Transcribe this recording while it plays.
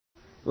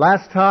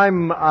Last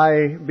time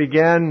I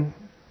began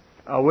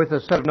with a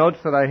set of notes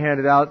that I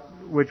handed out,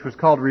 which was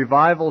called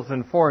Revivals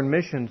and Foreign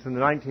Missions in the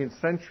 19th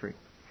Century.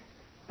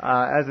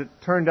 As it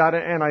turned out,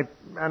 and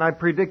I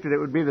predicted it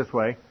would be this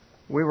way,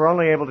 we were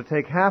only able to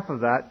take half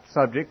of that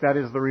subject, that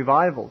is the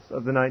revivals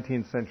of the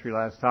 19th century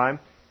last time,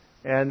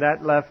 and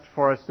that left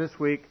for us this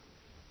week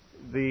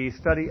the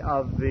study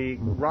of the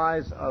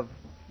rise of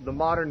the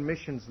modern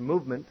missions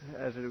movement,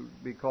 as it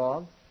would be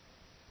called.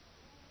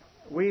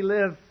 We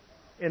live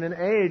in an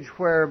age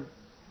where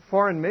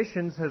foreign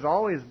missions has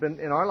always been,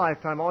 in our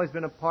lifetime, always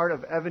been a part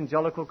of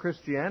evangelical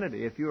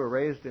Christianity. If you were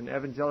raised in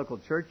evangelical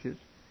churches,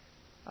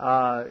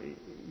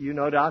 you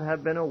no doubt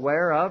have been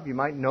aware of, you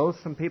might know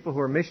some people who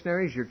are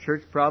missionaries. Your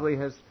church probably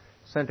has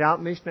sent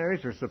out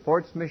missionaries or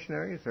supports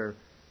missionaries or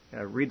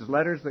reads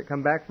letters that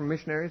come back from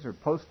missionaries or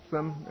posts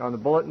them on the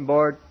bulletin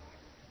board.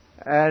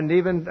 And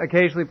even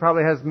occasionally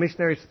probably has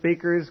missionary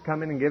speakers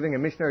coming and giving a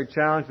missionary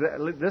challenge.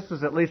 This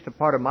was at least a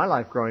part of my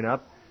life growing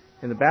up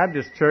in the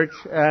Baptist church.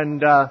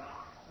 And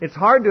it's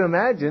hard to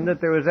imagine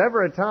that there was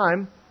ever a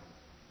time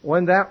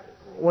when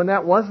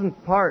that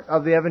wasn't part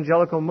of the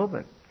evangelical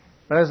movement.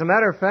 But as a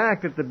matter of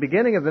fact, at the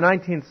beginning of the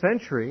 19th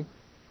century,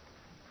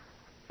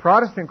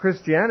 Protestant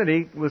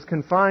Christianity was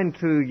confined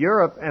to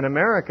Europe and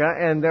America,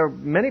 and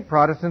many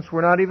Protestants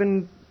were not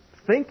even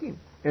thinking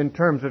in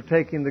terms of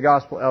taking the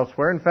gospel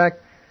elsewhere. In fact,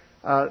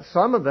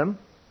 some of them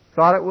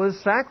thought it was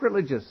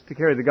sacrilegious to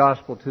carry the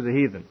gospel to the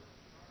heathen.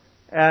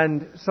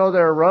 And so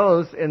there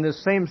arose in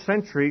this same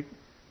century,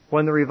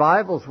 when the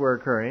revivals were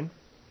occurring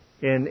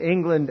in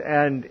England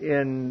and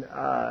in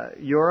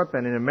Europe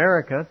and in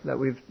America that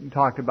we've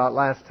talked about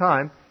last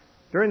time,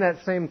 during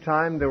that same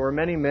time there were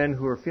many men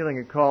who were feeling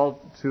a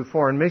call to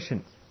foreign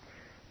missions.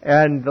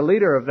 And the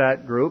leader of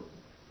that group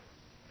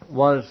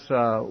was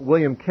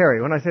William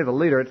Carey. When I say the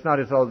leader, it's not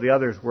as though the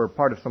others were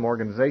part of some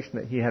organization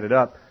that he headed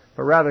up,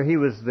 but rather he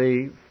was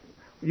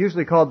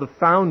usually called the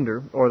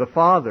founder or the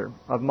father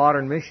of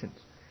modern missions,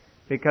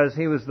 because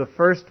he was the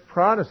first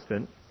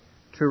Protestant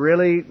to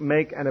really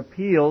make an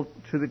appeal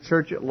to the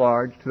church at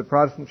large, to the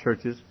Protestant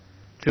churches,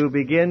 to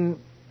begin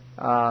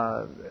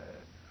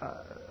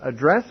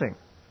addressing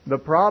the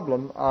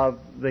problem of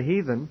the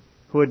heathen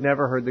who had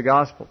never heard the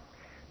gospel.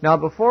 Now,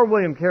 before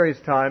William Carey's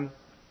time,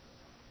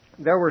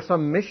 there were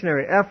some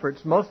missionary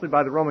efforts, mostly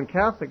by the Roman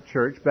Catholic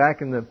Church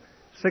back in the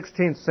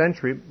 16th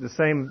century, the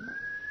same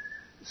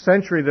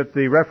century that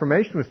the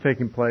Reformation was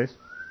taking place.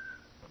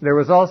 There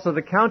was also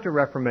the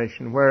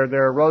Counter-Reformation, where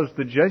there arose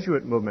the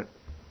Jesuit movement.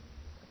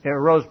 It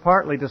arose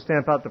partly to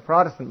stamp out the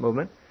Protestant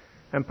movement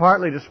and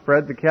partly to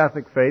spread the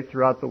Catholic faith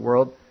throughout the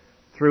world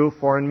through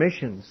foreign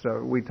missions.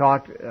 So we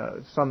talked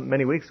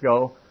many weeks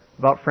ago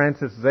about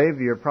Francis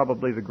Xavier,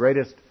 probably the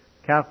greatest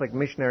Catholic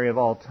missionary of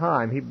all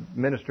time. He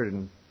ministered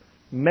in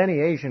many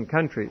Asian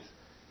countries,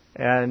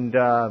 and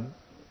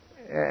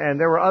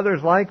there were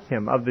others like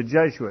him of the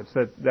Jesuits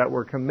that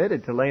were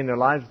committed to laying their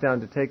lives down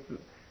to take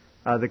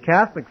the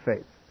Catholic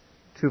faith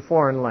to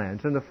foreign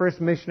lands. And the first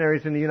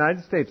missionaries in the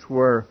United States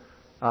were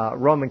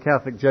Roman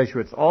Catholic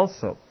Jesuits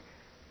also.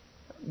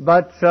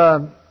 But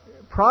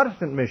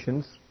Protestant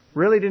missions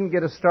really didn't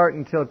get a start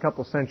until a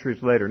couple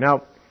centuries later.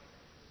 Now,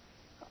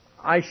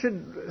 I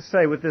should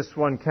say with this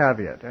one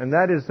caveat, and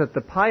that is that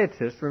the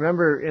Pietists,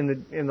 remember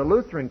in the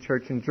Lutheran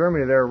Church in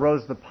Germany, there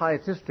arose the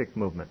Pietistic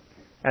movement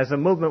as a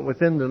movement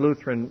within the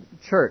Lutheran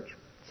Church,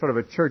 sort of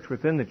a church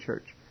within the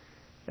church.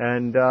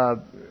 And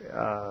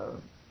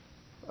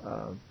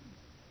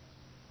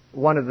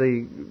one of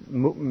the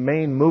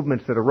main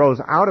movements that arose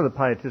out of the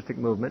Pietistic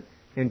movement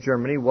in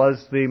Germany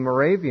was the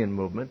Moravian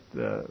movement,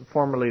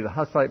 formerly the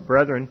Hussite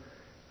Brethren,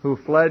 who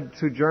fled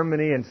to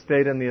Germany and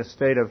stayed in the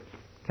estate of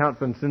Count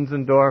von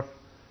Zinzendorf,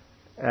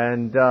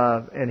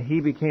 and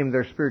he became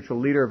their spiritual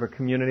leader of a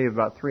community of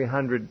about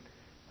 300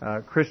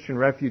 Christian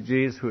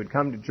refugees who had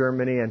come to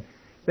Germany, and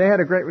they had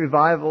a great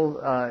revival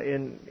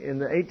in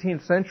the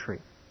 18th century.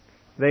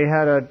 They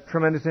had a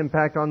tremendous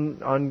impact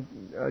on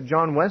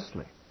John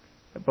Wesley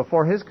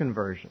before his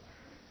conversion.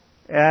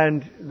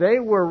 And they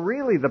were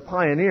really the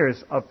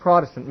pioneers of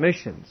Protestant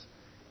missions.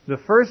 The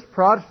first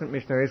Protestant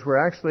missionaries were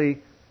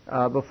actually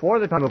before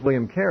the time of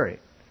William Carey.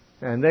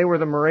 And they were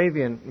the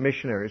Moravian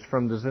missionaries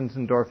from the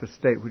Zinzendorf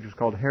estate, which was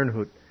called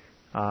Herrnhut.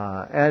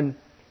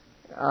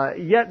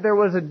 Yet there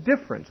was a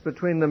difference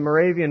between the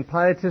Moravian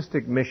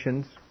Pietistic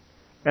missions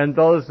and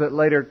those that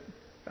later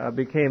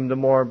became the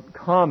more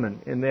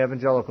common in the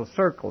evangelical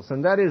circles.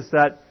 And that is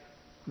that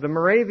the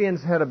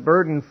Moravians had a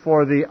burden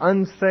for the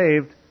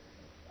unsaved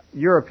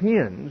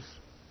Europeans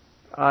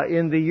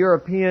in the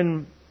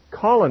European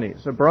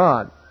colonies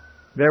abroad.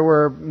 There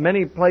were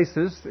many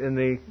places in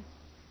the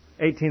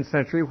 18th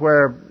century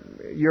where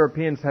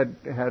Europeans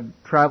had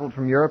traveled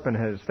from Europe and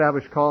had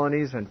established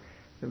colonies, and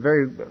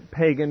very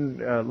pagan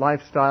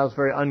lifestyles,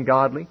 very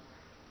ungodly.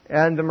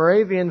 And the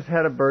Moravians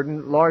had a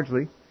burden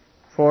largely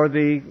for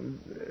the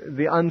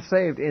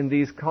unsaved in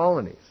these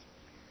colonies.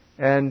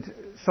 And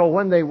so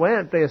when they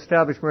went, they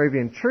established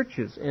Moravian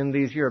churches in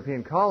these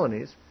European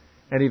colonies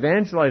and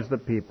evangelized the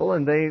people,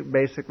 and they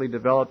basically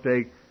developed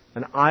a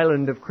an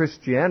island of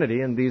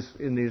Christianity in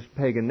these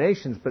pagan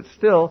nations, but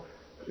still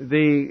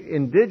the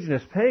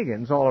indigenous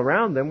pagans all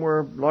around them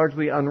were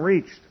largely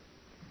unreached.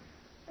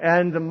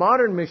 And the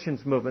modern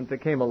missions movement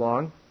that came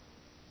along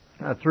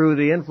through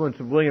the influence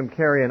of William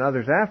Carey and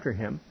others after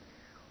him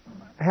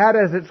had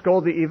as its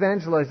goal the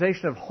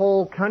evangelization of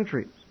whole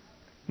countries,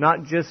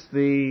 not just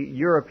the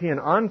European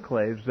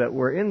enclaves that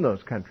were in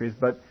those countries,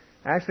 but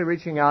actually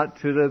reaching out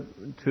to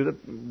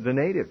the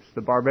natives,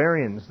 the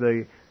barbarians,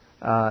 the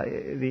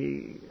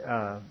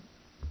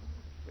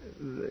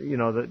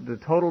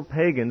total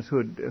pagans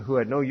who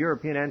had no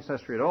European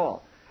ancestry at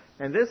all.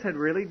 And this had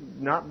really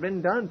not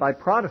been done by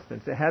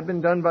Protestants. It had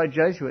been done by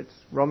Jesuits,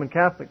 Roman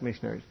Catholic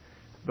missionaries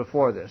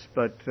before this,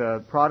 but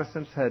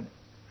Protestants had,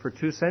 for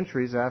 2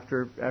 centuries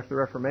after the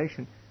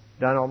Reformation,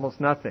 done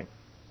almost nothing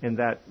in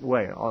that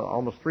way,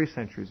 almost 3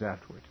 centuries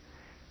afterwards.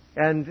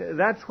 And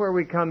that's where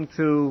we come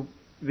to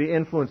the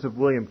influence of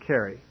William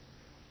Carey.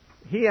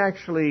 He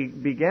actually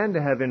began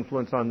to have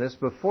influence on this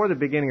before the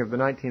beginning of the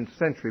 19th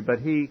century, but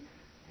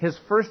his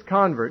first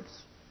converts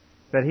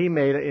that he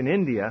made in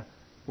India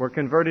were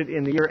converted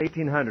in the year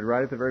 1800,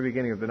 right at the very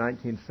beginning of the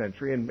 19th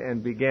century,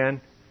 and began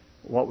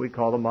what we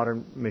call the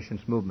modern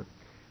missions movement.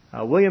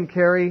 William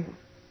Carey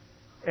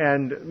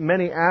and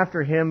many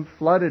after him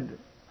flooded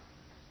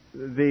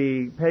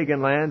the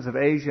pagan lands of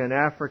Asia and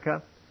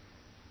Africa.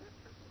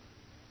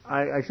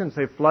 I shouldn't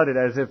say flooded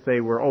as if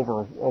they were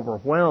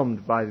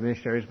overwhelmed by the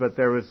missionaries, but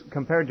there was,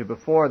 compared to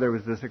before, there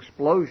was this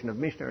explosion of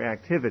missionary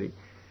activity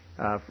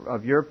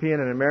of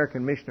European and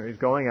American missionaries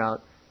going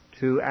out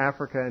to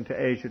Africa and to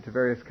Asia, to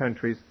various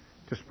countries,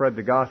 to spread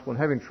the gospel and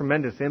having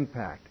tremendous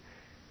impact.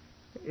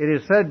 It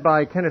is said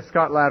by Kenneth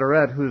Scott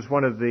Latourette, who's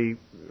one of the,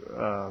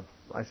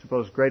 I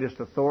suppose, greatest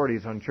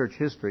authorities on church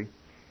history,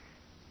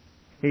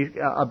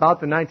 about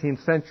the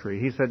 19th century,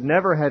 he said,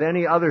 "Never had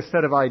any other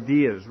set of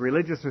ideas,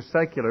 religious or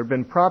secular,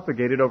 been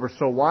propagated over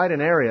so wide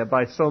an area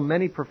by so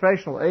many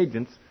professional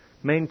agents,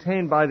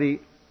 maintained by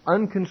the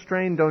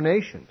unconstrained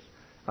donations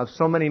of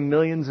so many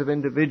millions of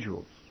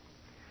individuals."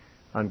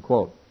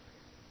 Unquote.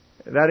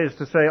 That is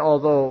to say,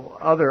 although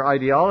other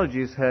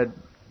ideologies had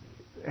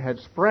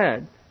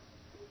spread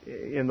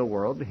in the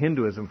world,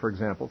 Hinduism, for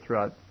example,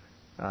 throughout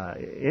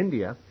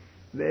India,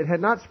 it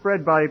had not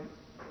spread by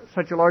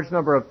such a large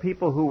number of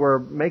people who were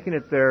making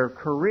it their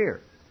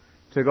career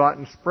to go out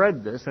and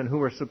spread this and who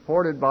were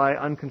supported by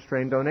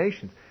unconstrained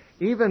donations.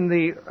 Even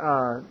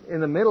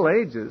in the Middle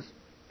Ages,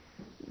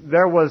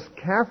 there was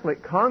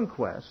Catholic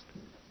conquest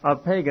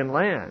of pagan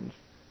lands,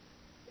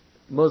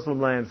 Muslim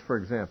lands, for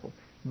example.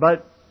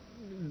 But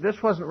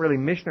this wasn't really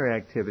missionary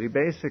activity.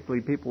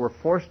 Basically, people were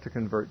forced to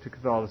convert to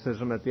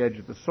Catholicism at the edge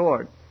of the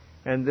sword.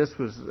 And this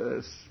was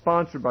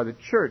sponsored by the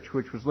church,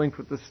 which was linked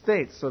with the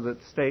state, so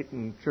that state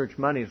and church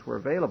monies were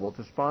available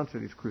to sponsor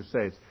these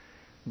crusades.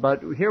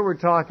 But here we're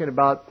talking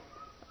about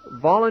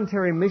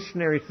voluntary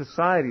missionary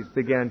societies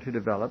began to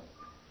develop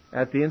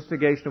at the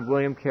instigation of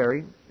William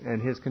Carey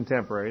and his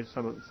contemporaries,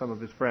 some of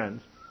his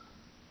friends.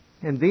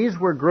 And these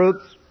were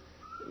groups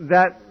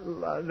that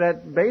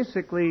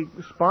basically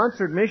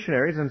sponsored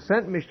missionaries and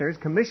sent missionaries,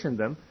 commissioned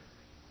them,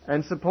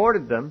 and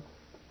supported them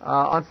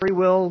on free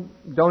will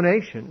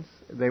donations.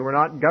 They were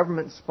not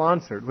government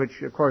sponsored,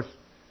 which of course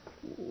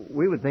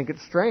we would think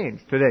it's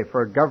strange today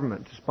for a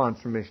government to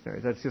sponsor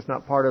missionaries. That's just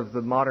not part of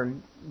the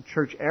modern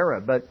church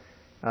era. But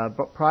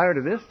prior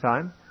to this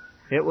time,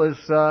 it was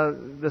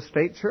the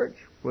state church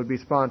would be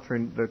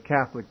sponsoring the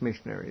Catholic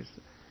missionaries.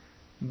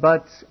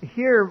 But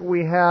here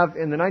we have,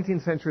 in the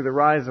 19th century, the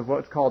rise of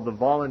what's called the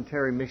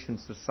Voluntary Mission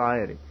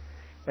Society.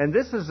 And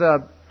this is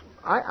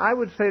I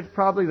would say it's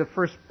probably the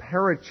first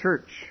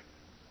parachurch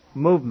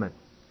movement.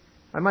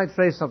 I might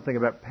say something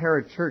about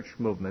parachurch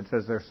movements,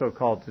 as they're so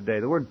called today.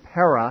 The word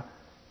para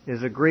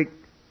is a Greek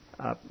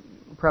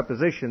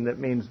preposition that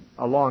means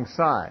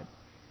alongside.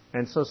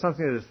 And so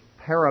something that is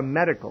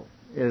paramedical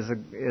is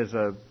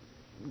a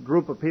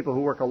group of people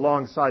who work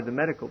alongside the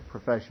medical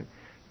profession.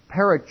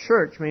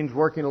 Parachurch means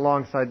working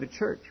alongside the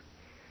church.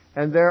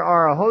 And there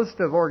are a host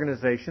of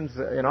organizations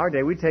in our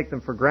day. We take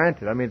them for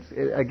granted. I mean,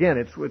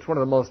 it's one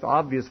of the most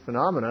obvious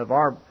phenomena of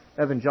our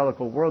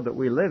evangelical world that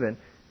we live in,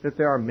 that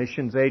there are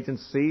missions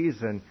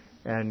agencies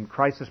and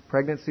crisis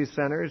pregnancy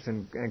centers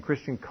and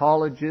Christian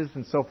colleges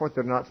and so forth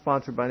that are not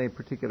sponsored by any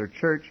particular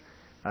church.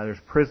 There's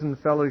prison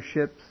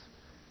fellowships.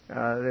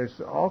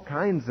 There's all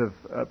kinds of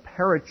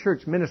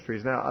parachurch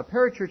ministries. Now, a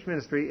parachurch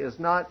ministry is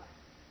not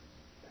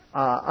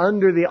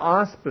under the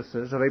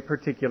auspices of a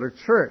particular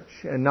church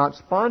and not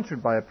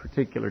sponsored by a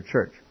particular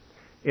church.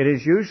 It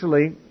is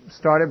usually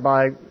started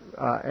by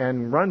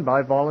and run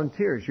by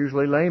volunteers,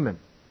 usually laymen.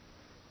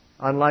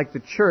 Unlike the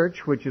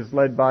church, which is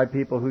led by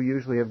people who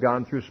usually have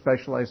gone through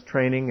specialized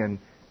training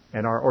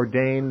and are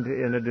ordained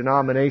in a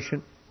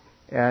denomination,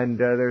 and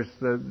there's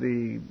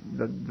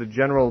the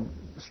general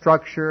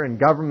structure and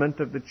government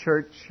of the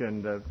church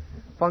and the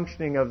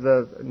functioning of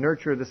the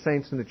nurture of the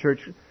saints in the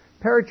church.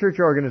 Parachurch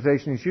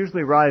organizations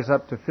usually rise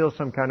up to fill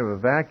some kind of a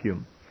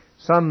vacuum,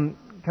 some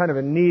kind of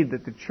a need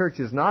that the church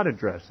is not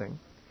addressing,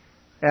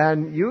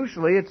 And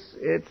usually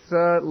it's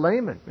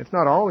laymen. It's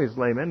not always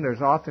laymen.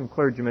 There's often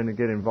clergymen that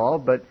get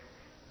involved, but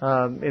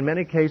in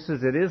many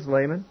cases it is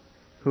laymen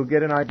who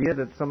get an idea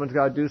that someone's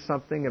got to do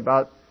something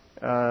about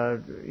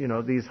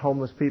these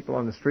homeless people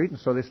on the street, and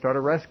so they start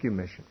a rescue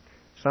mission.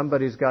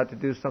 Somebody's got to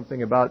do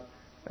something about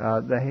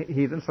the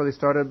heathen, so they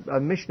start a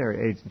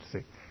missionary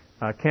agency.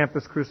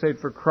 Campus Crusade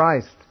for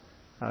Christ,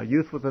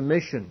 Youth with a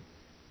Mission,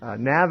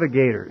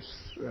 Navigators,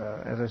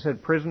 as I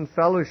said, Prison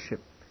Fellowship,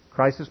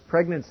 Crisis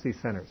Pregnancy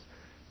Centers.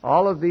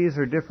 All of these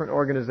are different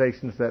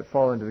organizations that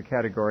fall into the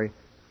category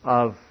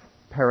of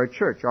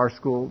parachurch. Our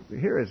school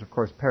here is, of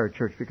course,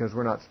 parachurch because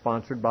we're not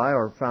sponsored by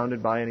or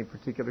founded by any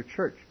particular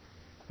church.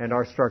 And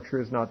our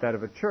structure is not that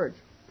of a church.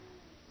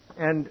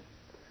 And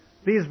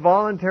these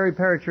voluntary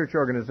parachurch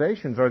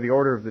organizations are the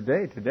order of the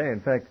day today. In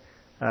fact,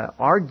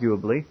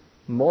 arguably,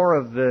 more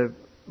of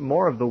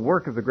the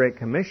work of the Great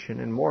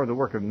Commission and more of the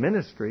work of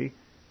ministry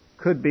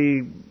could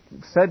be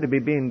said to be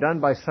being done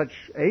by such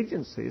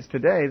agencies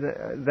today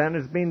than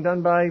is being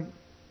done by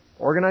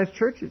organized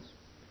churches.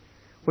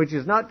 Which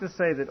is not to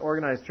say that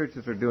organized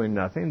churches are doing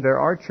nothing. There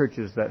are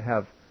churches that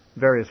have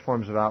various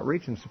forms of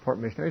outreach and support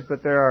missionaries,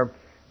 but there are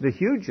the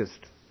hugest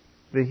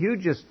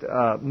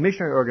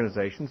missionary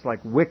organizations like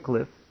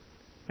Wycliffe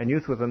and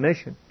Youth with a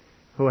Mission,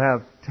 who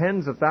have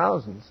tens of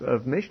thousands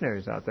of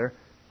missionaries out there,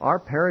 are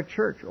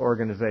parachurch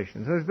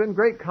organizations. There's been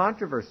great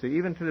controversy,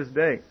 even to this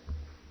day,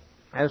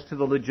 as to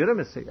the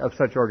legitimacy of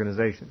such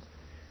organizations,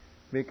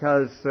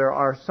 because there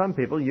are some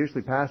people,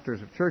 usually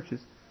pastors of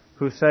churches,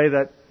 who say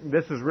that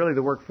this is really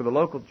the work for the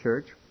local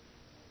church,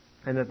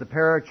 and that the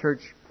parachurch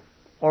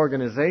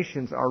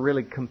organizations are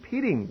really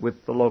competing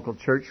with the local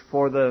church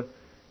for the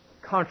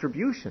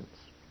contributions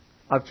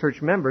of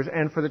church members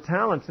and for the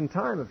talents and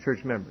time of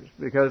church members.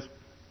 Because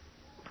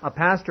a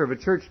pastor of a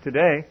church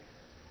today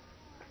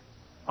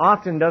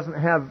often doesn't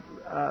have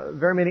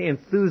very many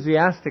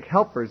enthusiastic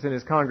helpers in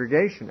his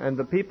congregation, and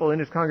the people in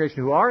his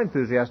congregation who are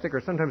enthusiastic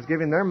are sometimes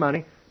giving their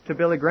money to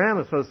Billy Graham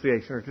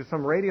Association or to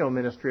some radio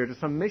ministry or to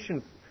some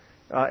mission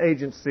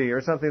agency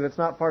or something that's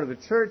not part of the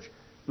church,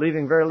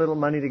 leaving very little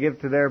money to give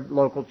to their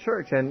local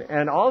church.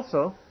 And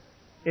also,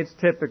 it's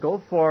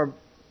typical for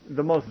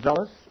the most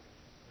zealous,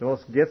 the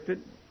most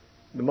gifted,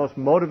 the most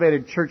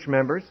motivated church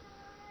members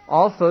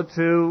also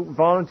to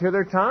volunteer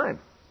their time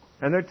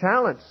and their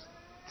talents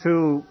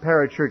to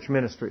parachurch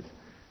ministries.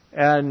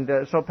 And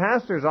so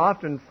pastors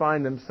often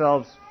find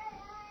themselves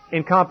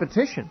in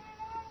competition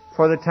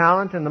for the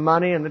talent and the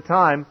money and the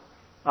time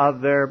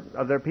of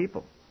their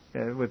people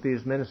with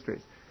these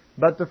ministries.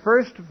 But the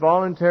first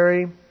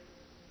voluntary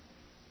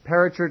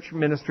parachurch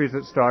ministries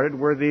that started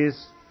were these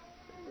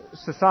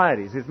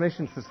societies, these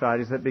mission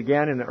societies that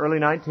began in the early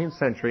 19th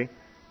century.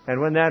 And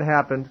when that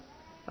happened,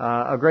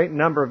 a great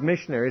number of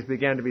missionaries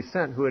began to be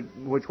sent,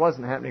 which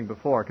wasn't happening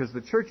before, because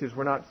the churches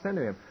were not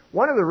sending them.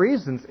 One of the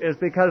reasons is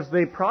because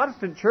the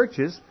Protestant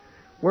churches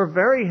were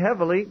very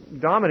heavily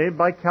dominated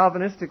by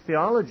Calvinistic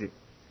theology.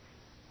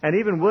 And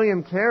even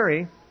William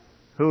Carey,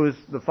 who is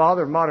the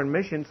father of modern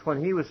missions,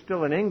 when he was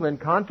still in England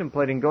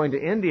contemplating going to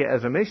India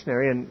as a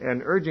missionary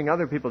and urging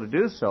other people to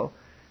do so,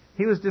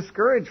 he was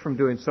discouraged from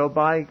doing so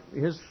by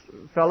his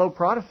fellow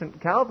Protestant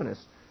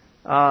Calvinists.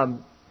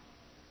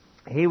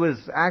 He was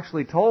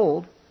actually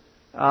told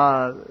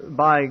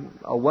by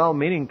a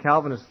well-meaning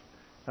Calvinist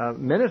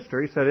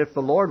minister, he said, if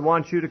the Lord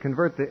wants to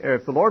convert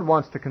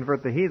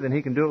the heathen,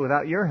 He can do it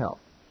without your help.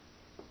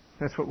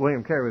 That's what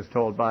William Carey was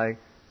told by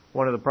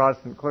one of the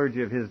Protestant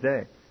clergy of his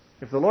day.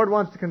 If the Lord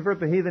wants to convert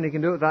the heathen, He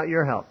can do it without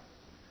your help.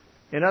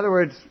 In other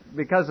words,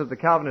 because of the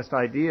Calvinist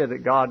idea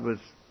that God was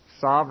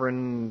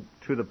sovereign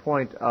to the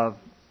point of,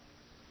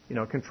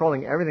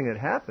 controlling everything that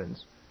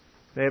happens,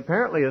 they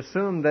apparently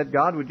assumed that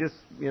God would just,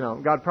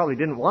 God probably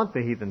didn't want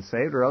the heathen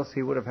saved, or else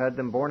He would have had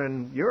them born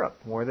in Europe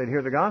where they'd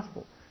hear the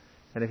gospel.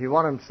 And if He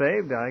wanted them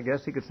saved, I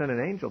guess He could send an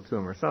angel to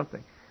them or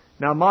something.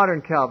 Now,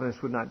 modern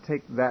Calvinists would not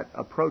take that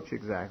approach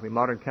exactly.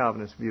 Modern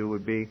Calvinist view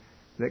would be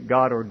that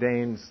God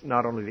ordains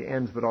not only the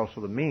ends but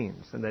also the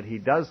means, and that He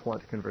does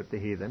want to convert the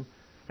heathen,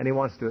 and He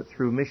wants to do it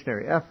through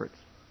missionary efforts.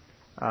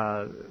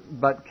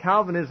 But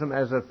Calvinism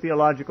as a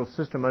theological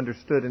system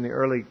understood in the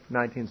early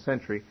 19th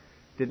century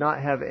did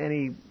not have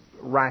any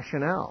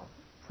rationale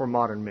for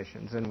modern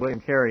missions, and William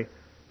Carey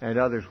and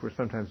others were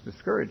sometimes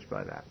discouraged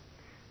by that.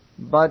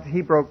 But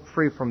he broke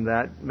free from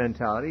that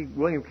mentality.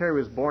 William Carey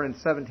was born in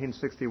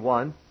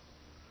 1761,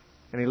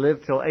 and he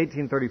lived till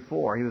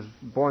 1834. He was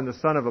born the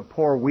son of a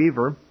poor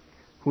weaver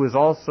who was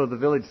also the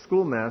village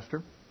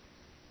schoolmaster.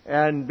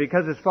 And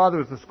because his father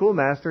was the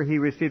schoolmaster, he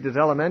received his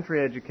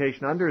elementary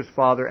education under his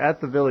father at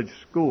the village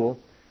school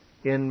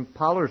in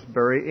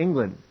Pallersbury,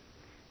 England.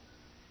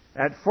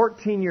 At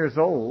 14 years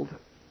old,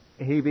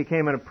 he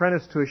became an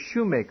apprentice to a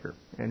shoemaker,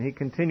 and he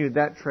continued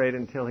that trade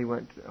until he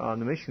went on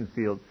the mission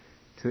field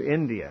to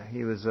India.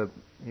 He was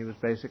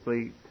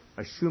basically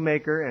a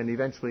shoemaker and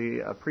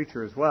eventually a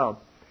preacher as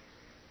well,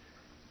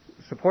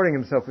 supporting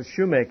himself with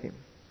shoemaking.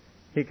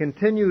 He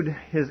continued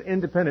his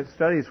independent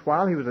studies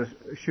while he was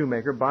a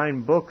shoemaker,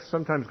 buying books,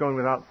 sometimes going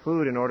without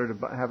food in order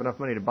to have enough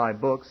money to buy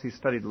books. He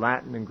studied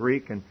Latin and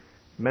Greek and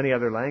many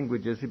other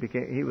languages.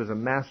 He was a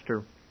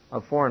master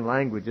of foreign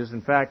languages.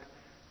 In fact,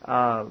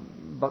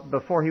 but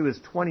before he was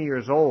 20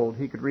 years old,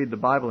 he could read the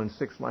Bible in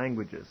 6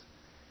 languages,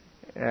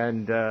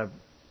 and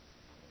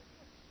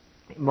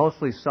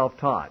mostly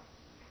self-taught.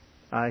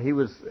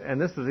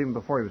 And this was even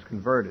before he was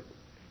converted.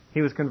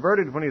 He was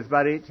converted when he was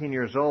about 18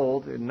 years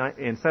old in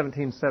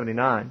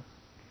 1779,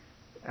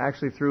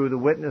 actually through the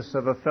witness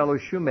of a fellow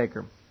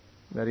shoemaker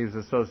that he was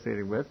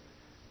associated with.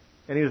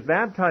 And he was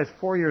baptized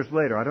 4 years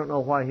later. I don't know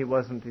why he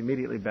wasn't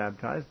immediately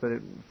baptized, but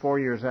 4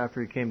 years after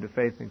he came to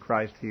faith in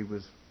Christ, he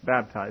was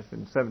baptized in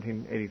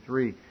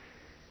 1783.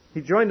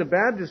 He joined the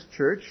Baptist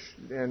Church,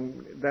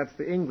 and that's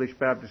the English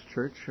Baptist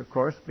Church, of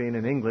course, being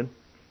in England.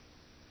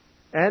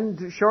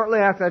 And shortly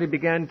after that, he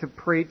began to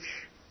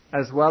preach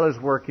as well as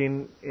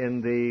working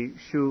in the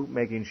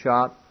shoemaking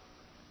shop.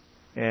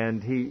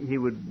 And he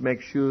would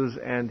make shoes,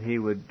 and he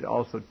would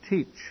also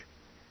teach,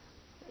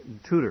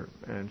 tutor,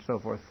 and so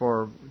forth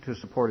to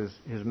support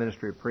his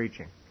ministry of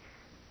preaching.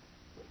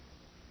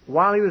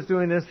 While he was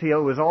doing this, he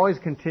was always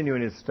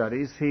continuing his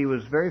studies. He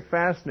was very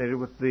fascinated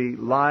with the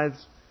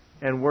lives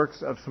and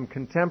works of some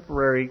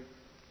contemporary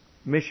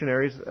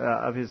missionaries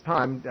of his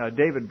time,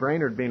 David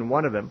Brainerd being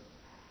one of them,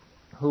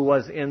 who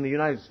was in the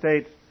United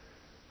States.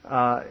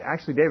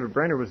 Actually, David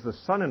Brainerd was the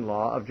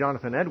son-in-law of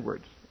Jonathan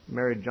Edwards,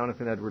 married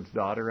Jonathan Edwards'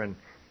 daughter, and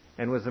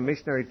was a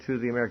missionary to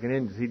the American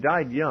Indians. He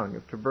died young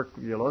of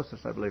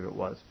tuberculosis, I believe it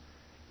was,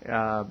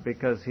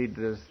 because he'd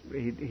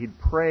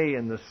pray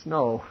in the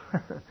snow.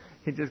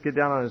 He'd just get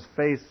down on his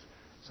face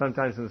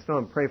sometimes in the snow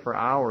and pray for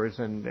hours,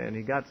 and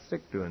he got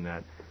sick doing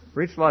that.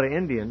 Reached a lot of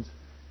Indians,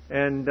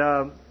 and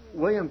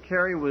William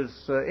Carey was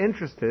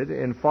interested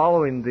in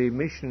following the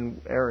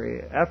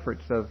missionary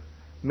efforts of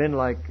men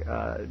like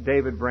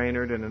David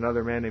Brainerd and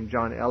another man named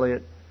John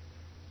Eliot.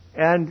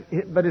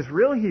 But his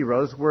real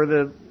heroes were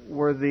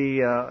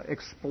the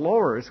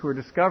explorers who were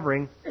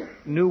discovering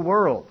new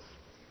worlds.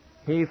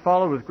 He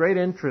followed with great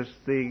interest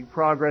the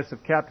progress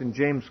of Captain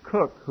James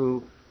Cook,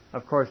 who,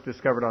 of course,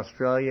 discovered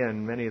Australia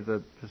and many of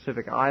the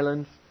Pacific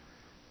Islands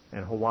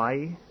and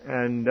Hawaii.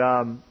 And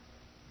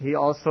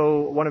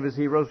one of his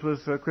heroes was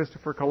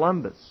Christopher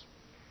Columbus.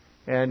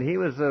 And he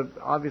was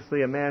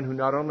obviously a man who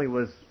not only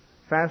was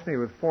fascinated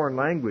with foreign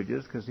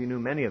languages, because he knew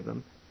many of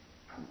them,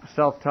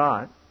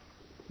 self-taught,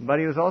 but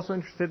he was also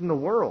interested in the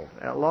world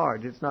at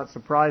large. It's not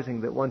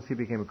surprising that once he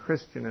became a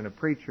Christian and a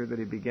preacher that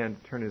he began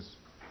to turn his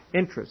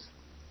interest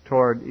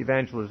toward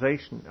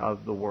evangelization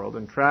of the world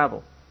and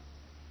travel.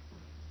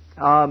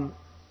 In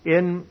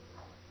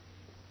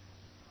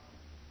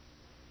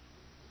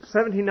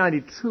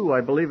 1792,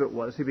 I believe it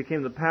was, he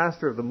became the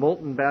pastor of the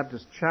Moulton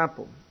Baptist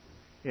Chapel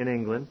in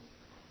England,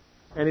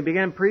 and he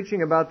began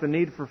preaching about the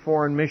need for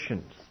foreign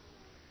missions.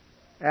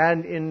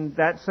 And in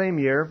that same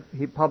year,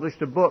 he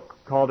published a book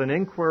called An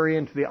Inquiry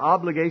into the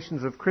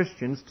Obligations of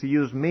Christians to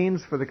Use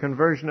Means for the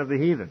Conversion of the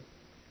Heathen.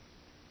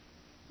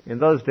 In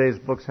those days,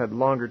 books had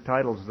longer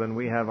titles than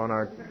we have on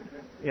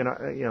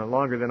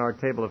longer than our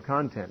table of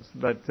contents.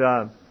 But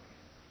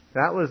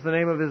that was the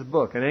name of his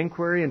book, An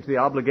Inquiry into the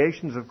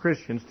Obligations of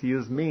Christians to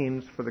Use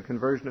Means for the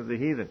Conversion of the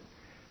Heathen.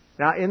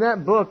 Now, in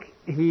that book,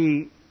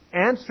 he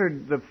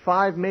answered the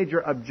 5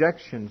 major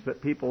objections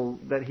that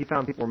he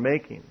found people were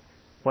making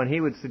when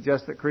he would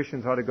suggest that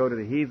Christians ought to go to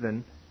the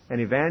heathen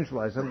and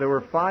evangelize them. There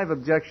were 5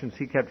 objections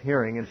he kept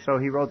hearing, and so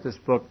he wrote this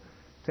book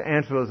to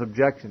answer those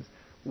objections.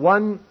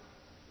 One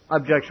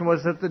objection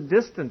was that the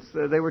distance,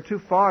 they were too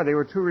far, they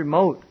were too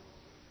remote.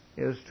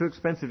 It was too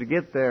expensive to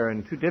get there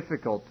and too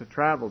difficult to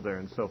travel there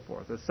and so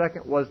forth. The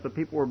second was the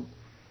people were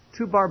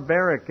too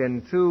barbaric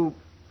and too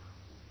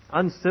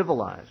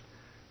uncivilized.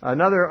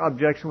 Another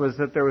objection was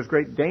that there was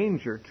great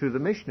danger to the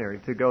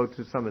missionary to go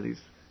to some of these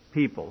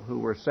people who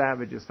were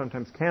savages,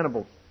 sometimes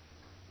cannibals.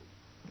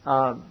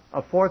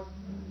 A fourth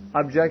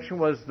objection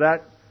was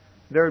that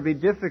there would be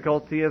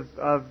difficulty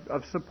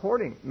of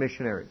supporting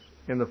missionaries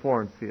in the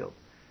foreign field.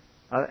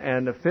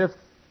 And a fifth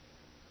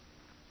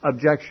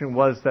objection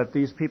was that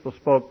these people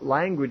spoke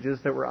languages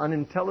that were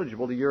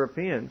unintelligible to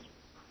Europeans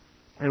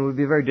and would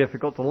be very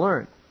difficult to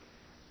learn.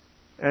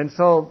 And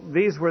so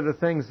these were the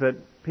things that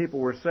people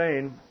were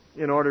saying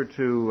in order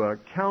to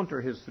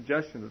counter his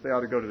suggestion that they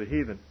ought to go to the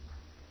heathen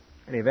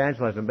and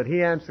evangelize them. But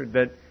he answered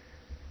that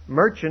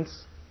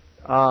merchants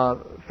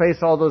face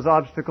all those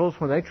obstacles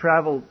when they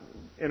travel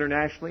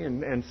internationally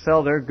and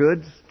sell their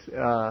goods.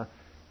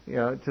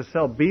 To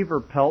sell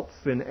beaver pelts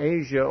in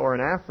Asia or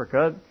in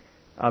Africa,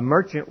 a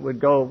merchant would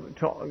go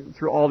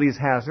through all these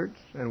hazards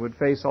and would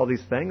face all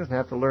these things and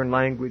have to learn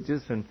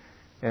languages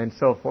and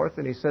so forth.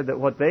 And he said that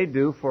what they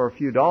do for a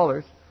few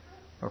dollars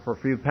or for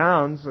a few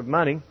pounds of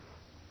money,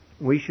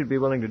 we should be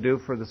willing to do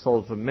for the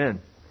souls of men.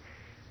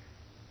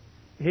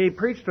 He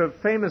preached a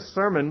famous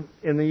sermon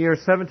in the year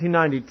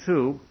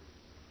 1792.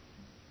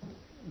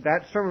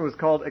 That sermon was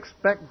called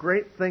Expect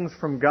Great Things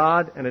from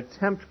God and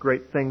Attempt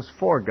Great Things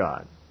for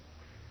God.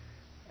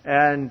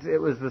 And it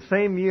was the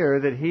same year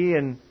that he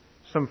and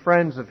some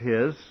friends of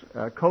his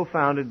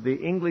co-founded the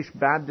English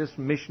Baptist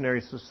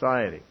Missionary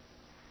Society.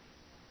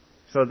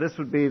 So this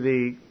would be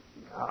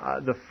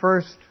the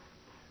first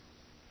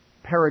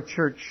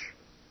parachurch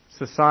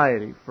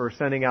society for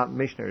sending out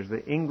missionaries,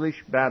 the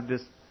English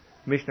Baptist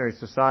Missionary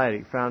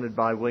Society, founded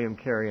by William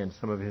Carey and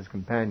some of his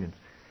companions.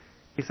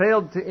 He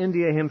sailed to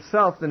India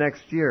himself the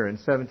next year in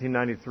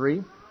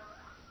 1793,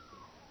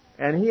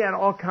 and he had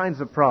all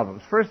kinds of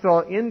problems. First of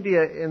all,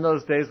 India in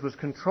those days was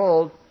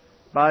controlled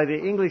by the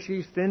English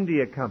East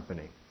India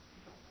Company,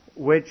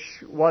 which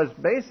was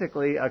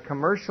basically a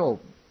commercial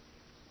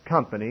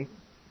company,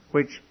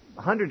 which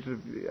hundreds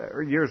of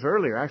years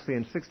earlier, actually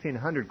in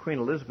 1600, Queen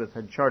Elizabeth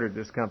had chartered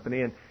this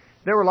company, and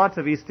there were lots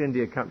of East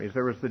India companies.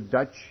 There was the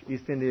Dutch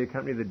East India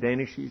Company, the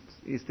Danish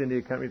East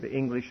India Company, the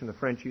English and the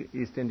French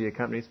East India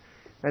Companies,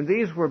 and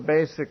these were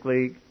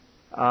basically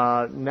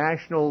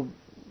national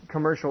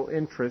commercial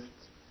interests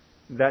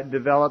that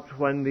developed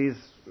when these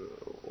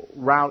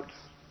routes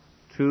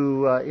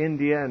to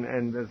India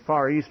and the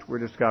Far East were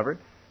discovered.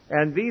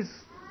 And these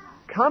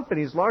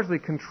companies largely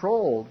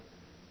controlled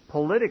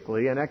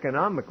politically and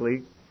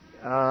economically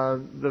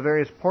the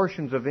various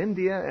portions of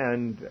India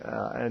and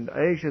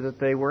Asia that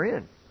they were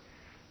in.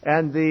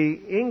 And the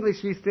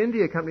English East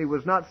India Company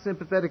was not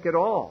sympathetic at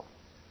all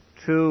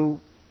to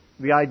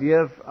the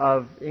idea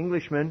of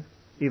Englishmen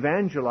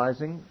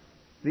evangelizing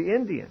the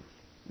Indians.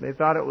 They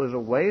thought it was a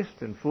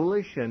waste and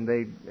foolish, and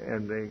they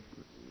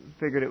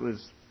figured it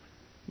was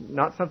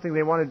not something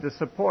they wanted to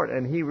support.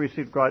 And he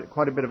received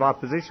quite a bit of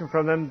opposition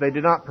from them. They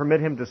did not permit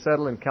him to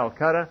settle in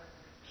Calcutta,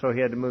 so he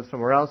had to move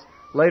somewhere else.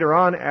 Later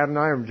on,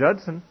 Adoniram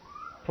Judson,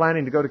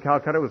 planning to go to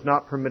Calcutta, was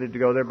not permitted to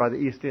go there by the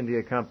East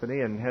India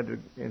Company, and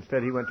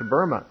instead he went to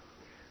Burma.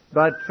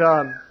 But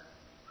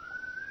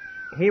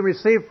he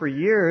received for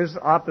years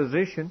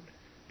opposition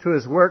to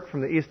his work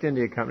from the East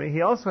India Company.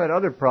 He also had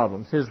other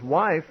problems. His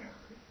wife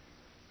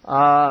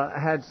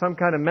had some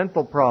kind of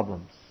mental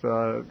problems.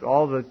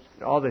 All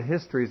the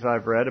histories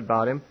I've read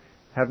about him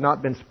have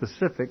not been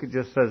specific. It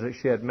just says that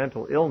she had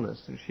mental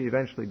illness, and she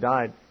eventually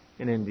died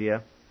in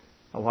India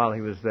while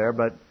he was there.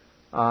 But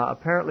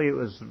apparently it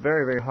was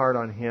very, very hard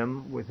on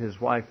him with his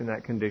wife in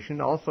that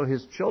condition. Also,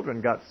 his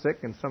children got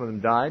sick, and some of them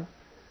died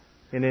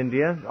in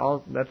India.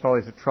 That's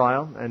always a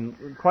trial.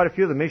 And quite a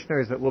few of the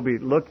missionaries that we'll be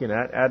looking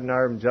at,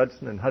 Adoniram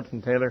Judson and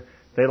Hudson Taylor,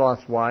 they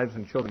lost wives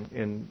and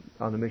children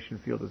on the mission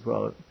field as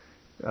well.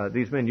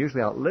 These men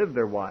usually outlived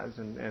their wives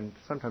and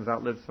sometimes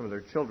outlived some of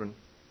their children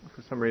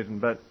for some reason.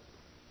 But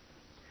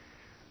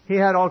he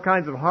had all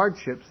kinds of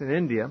hardships in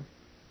India.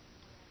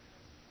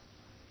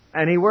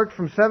 And he worked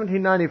from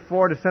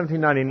 1794 to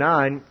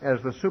 1799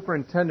 as the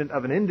superintendent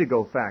of an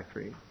indigo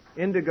factory.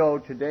 Indigo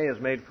today is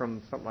made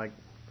from something like,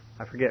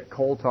 I forget,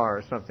 coal tar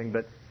or something,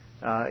 but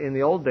in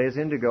the old days,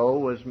 indigo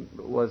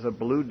was a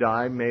blue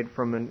dye made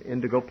from an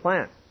indigo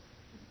plant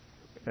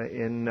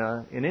in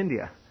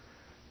India.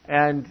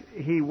 And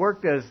he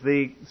worked as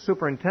the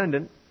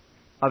superintendent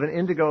of an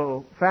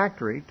indigo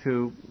factory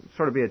to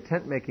sort of be a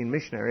tent-making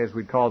missionary, as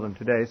we'd call them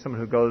today, someone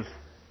who goes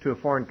to a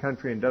foreign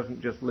country and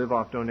doesn't just live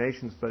off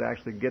donations, but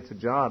actually gets a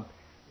job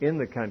in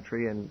the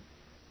country and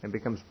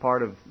becomes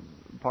part of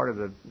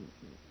the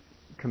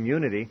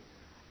community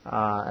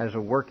as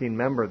a working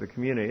member of the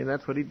community, and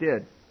that's what he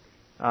did.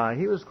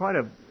 He was quite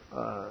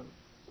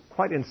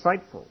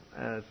insightful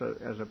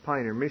as a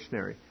pioneer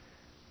missionary.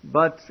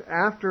 But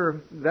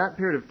after that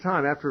period of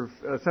time, after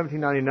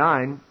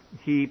 1799,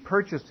 he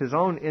purchased his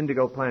own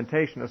indigo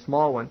plantation, a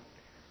small one,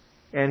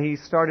 and he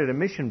started a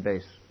mission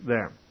base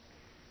there.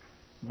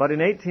 But in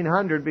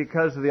 1800,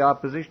 because of the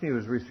opposition he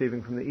was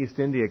receiving from the East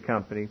India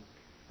Company,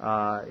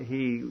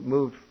 he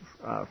moved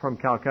from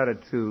Calcutta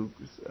to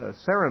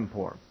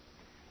Serampore,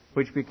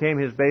 which became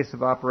his base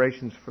of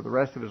operations for the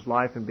rest of his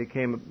life and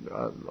became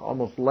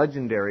almost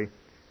legendary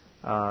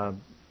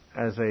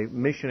as a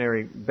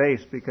missionary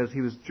base, because he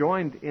was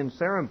joined in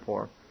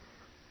Serampore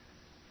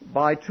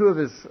by two of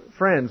his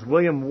friends,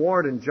 William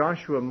Ward and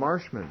Joshua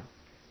Marshman.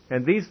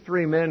 And these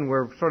three men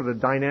were sort of the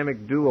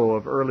dynamic duo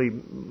of early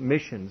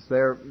missions.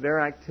 Their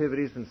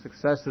activities and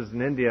successes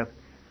in India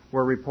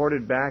were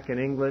reported back in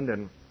England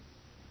and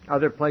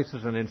other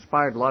places and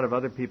inspired a lot of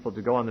other people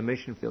to go on the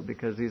mission field,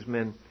 because these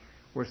men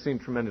were seeing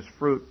tremendous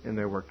fruit in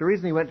their work. The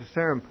reason he went to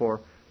Serampore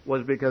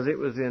was because it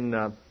was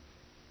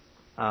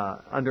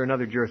under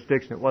another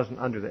jurisdiction. It wasn't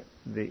under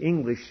the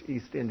English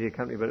East India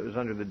Company, but it was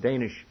under the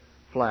Danish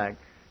flag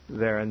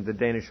there, and the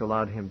Danish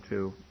allowed him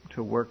to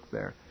work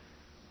there.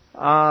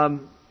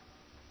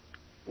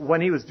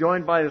 When he was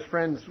joined by his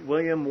friends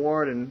William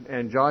Ward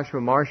and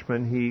Joshua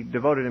Marshman, he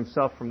devoted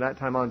himself from that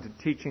time on to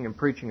teaching and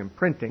preaching and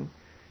printing.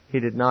 He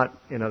did not,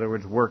 in other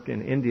words, work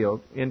in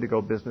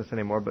indigo business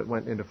anymore, but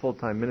went into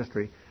full-time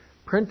ministry.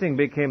 Printing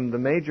became the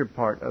major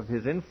part of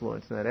his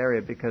influence in that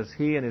area, because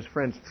he and his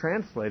friends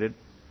translated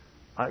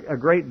a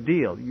great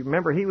deal. You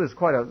remember, he was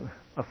quite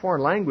a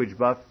foreign language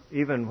buff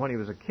even when he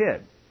was a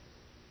kid,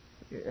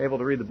 able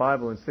to read the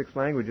Bible in 6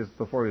 languages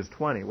before he was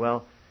 20.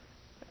 Well,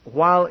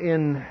 while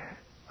in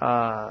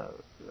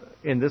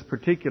this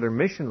particular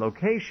mission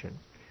location,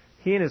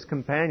 he and his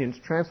companions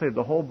translated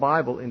the whole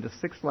Bible into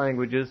 6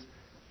 languages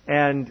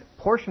and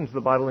portions of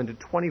the Bible into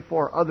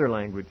 24 other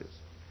languages,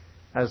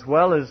 as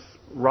well as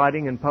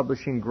writing and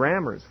publishing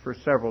grammars for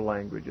several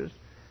languages.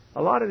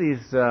 a lot of these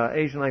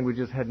Asian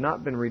languages had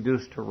not been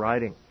reduced to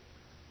writing,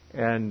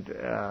 and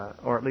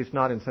or at least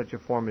not in such a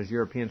form as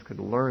Europeans could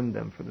learn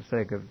them for the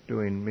sake of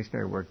doing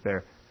missionary work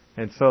there.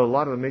 And so a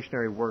lot of the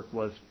missionary work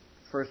was,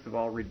 first of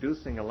all,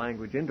 reducing a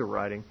language into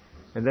writing,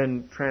 and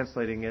then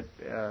translating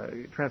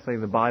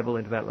the Bible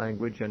into that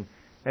language,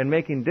 and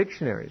making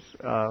dictionaries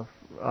of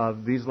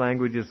these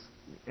languages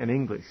and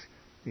English,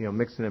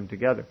 mixing them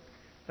together.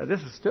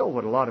 This is still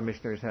what a lot of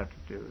missionaries have to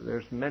do.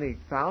 There's many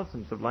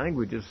thousands of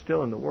languages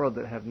still in the world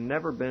that have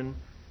never been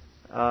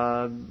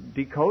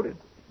decoded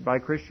by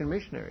Christian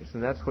missionaries,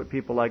 and that's what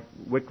people like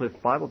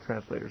Wycliffe Bible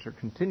translators are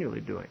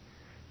continually doing.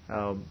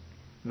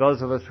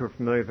 Those of us who are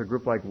familiar with a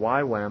group like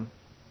YWAM,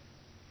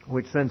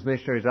 which sends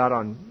missionaries out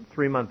on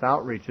 3-month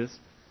outreaches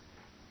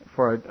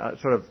for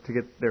sort of to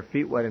get their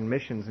feet wet in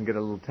missions and get a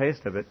little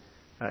taste of it.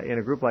 In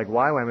a group like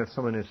YWAM, if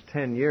someone is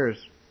 10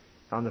 years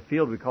on the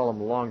field, we call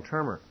them a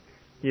long-termer,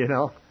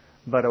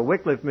 But a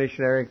Wycliffe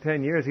missionary,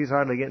 10 years, he's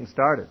hardly getting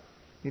started.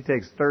 He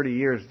takes 30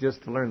 years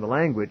just to learn the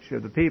language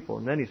of the people,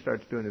 and then he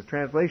starts doing his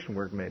translation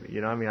work, maybe.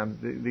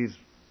 These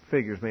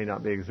figures may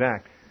not be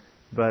exact,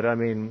 but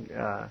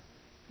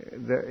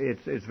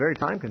it's very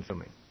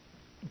time-consuming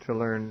to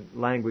learn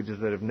languages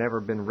that have never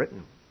been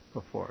written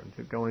before, and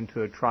to go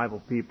into a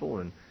tribal people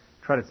and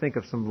try to think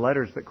of some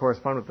letters that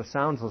correspond with the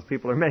sounds those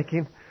people are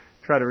making,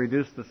 try to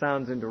reduce the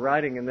sounds into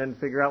writing, and then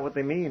figure out what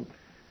they mean.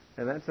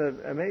 And that's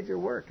a major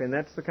work, and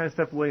that's the kind of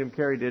stuff William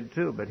Carey did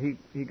too, but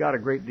he got a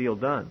great deal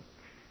done.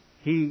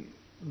 He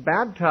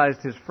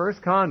baptized his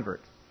first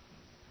converts,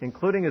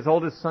 including his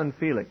oldest son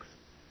Felix,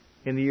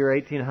 in the year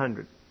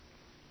 1800.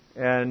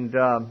 And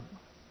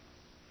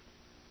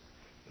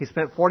he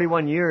spent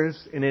 41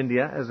 years in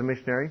India as a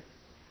missionary.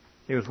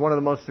 He was one of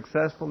the most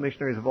successful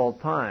missionaries of all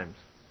times.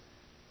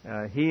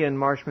 He and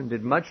Marshman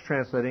did much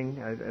translating,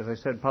 as I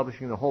said,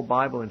 publishing the whole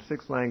Bible in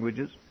 6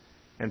 languages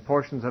and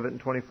portions of it in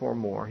 24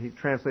 more. He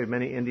translated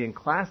many Indian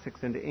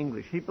classics into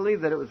English. He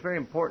believed that it was very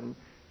important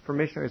for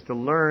missionaries to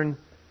learn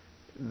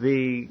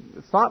the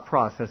thought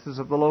processes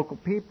of the local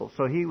people.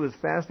 So he was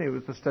fascinated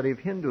with the study of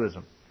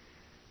Hinduism.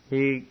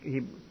 He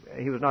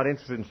was not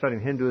interested in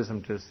studying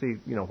Hinduism to see,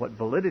 what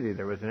validity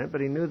there was in it,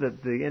 but he knew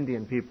that the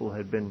Indian people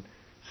had been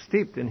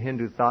steeped in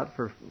Hindu thought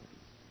for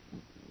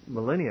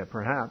millennia,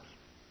 perhaps.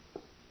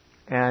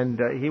 And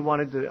he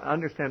wanted to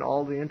understand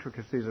all the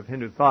intricacies of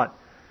Hindu thought.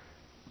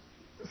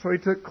 So he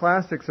took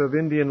classics of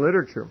Indian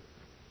literature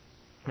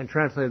and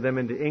translated them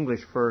into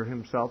English for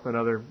himself and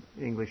other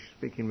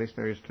English-speaking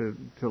missionaries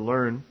to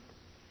learn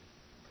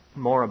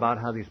more about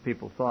how these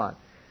people thought.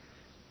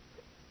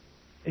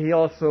 He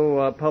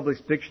also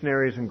published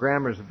dictionaries and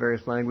grammars of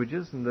various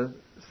languages, and the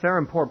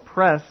Serampore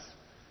Press,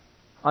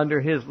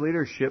 under his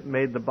leadership,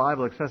 made the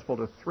Bible accessible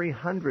to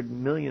 300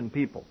 million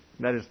people.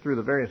 That is, through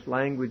the various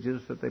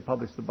languages that they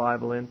published the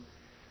Bible in.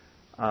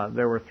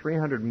 There were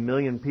 300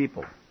 million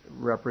people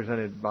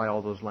represented by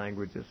all those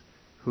languages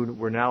who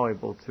were now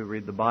able to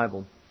read the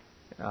Bible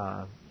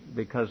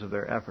because of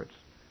their efforts.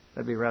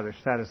 That'd be a rather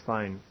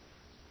satisfying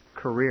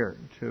career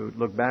to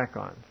look back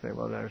on. Say,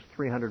 well, there's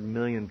 300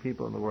 million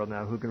people in the world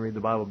now who can read the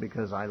Bible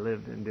because I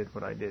lived and did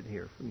what I did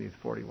here for these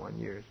 41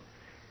 years.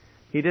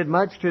 He did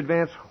much to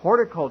advance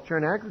horticulture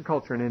and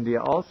agriculture in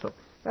India also.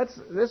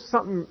 This is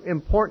something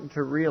important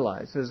to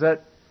realize, is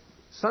that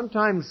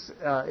sometimes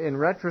in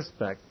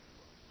retrospect,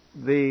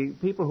 the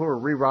people who are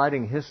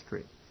rewriting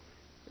history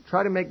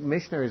try to make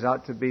missionaries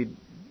out to be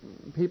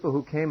people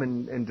who came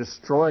and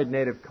destroyed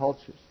native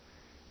cultures.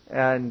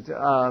 And,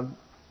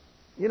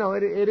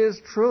 it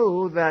is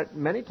true that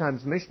many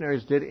times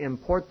missionaries did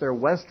import their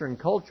Western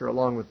culture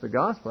along with the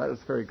gospel. That was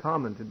very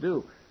common to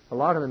do. A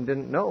lot of them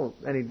didn't know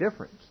any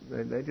difference.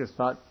 They just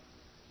thought,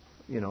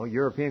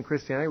 European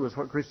Christianity was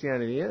what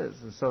Christianity is.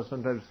 And so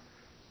sometimes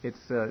it's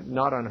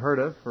not unheard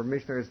of for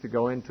missionaries to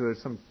go into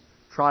some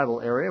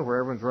tribal area where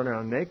everyone's running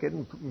around naked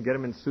and get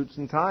them in suits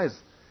and ties,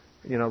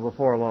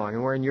 before long,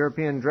 and wearing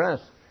European dress.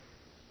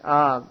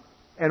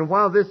 And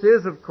while this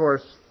is, of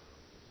course,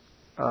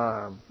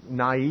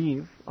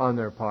 naive on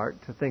their part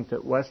to think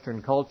that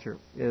Western culture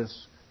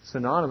is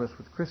synonymous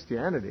with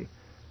Christianity,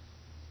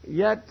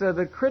 yet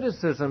the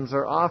criticisms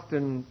are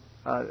often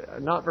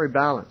not very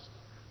balanced.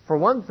 For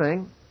one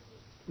thing,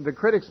 the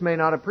critics may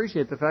not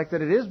appreciate the fact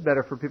that it is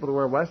better for people to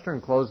wear Western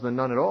clothes than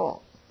none at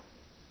all.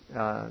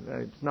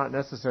 It's not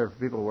necessary for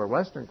people to wear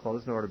Western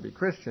clothes in order to be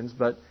Christians,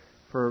 but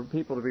for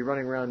people to be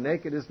running around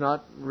naked is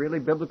not really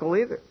biblical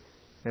either.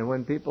 And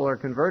when people are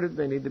converted,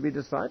 they need to be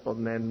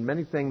discipled. And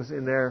many things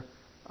in their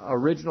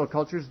original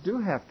cultures do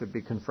have to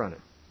be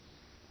confronted.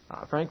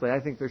 Frankly, I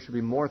think there should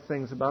be more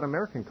things about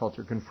American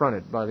culture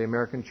confronted by the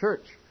American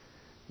church.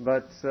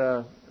 But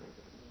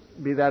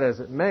be that as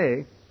it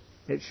may,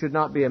 it should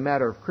not be a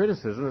matter of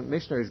criticism that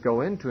missionaries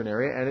go into an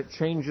area and it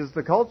changes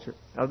the culture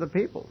of the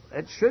people.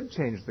 It should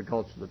change the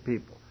culture of the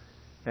people.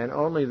 And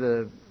only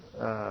the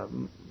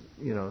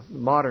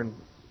modern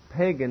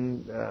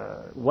pagan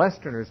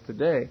Westerners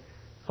today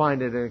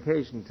find it an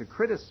occasion to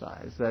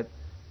criticize that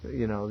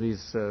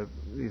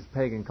these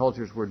pagan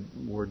cultures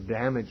were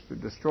damaged or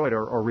destroyed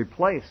or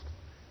replaced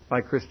by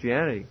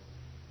Christianity.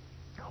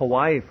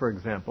 Hawaii, for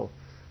example,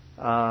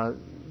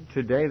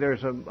 today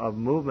there's a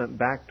movement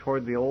back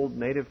toward the old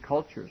native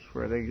cultures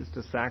where they used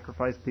to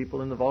sacrifice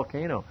people in the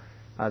volcano.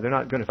 They're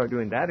not going to start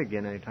doing that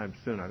again anytime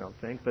soon, I don't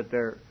think. But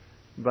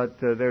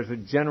there's a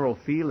general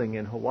feeling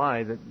in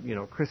Hawaii that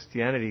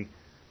Christianity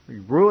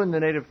ruined the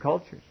native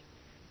cultures.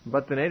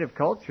 But the native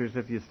cultures,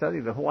 if you study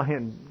the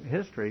Hawaiian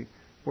history,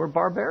 were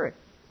barbaric,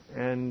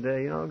 and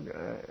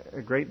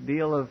a great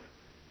deal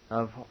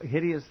of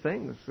hideous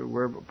things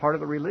were part of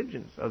the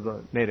religions of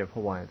the native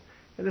Hawaiians.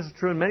 And this is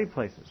true in many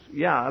places.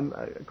 Yeah,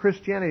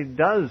 Christianity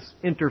does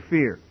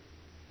interfere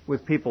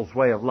with people's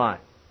way of life.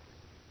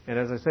 And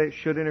as I say, it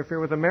should interfere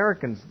with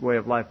Americans' way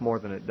of life more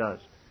than it does.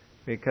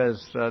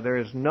 Because there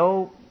is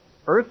no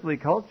earthly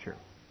culture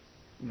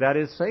that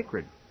is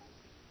sacred.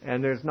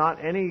 And there's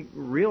not any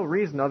real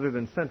reason other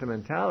than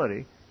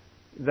sentimentality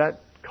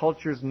that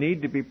cultures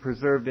need to be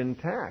preserved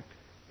intact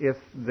if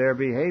their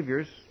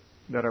behaviors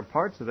that are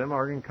parts of them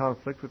are in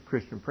conflict with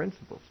Christian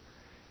principles.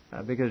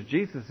 Because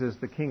Jesus is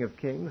the King of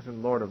Kings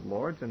and Lord of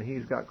Lords, and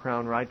He's got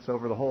crown rights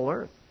over the whole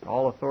earth.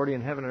 All authority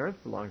in heaven and earth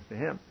belongs to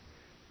Him.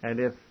 And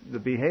if the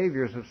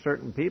behaviors of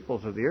certain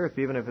peoples of the earth,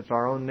 even if it's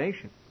our own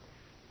nation,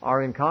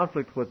 are in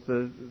conflict with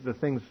the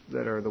things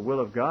that are the will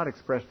of God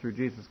expressed through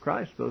Jesus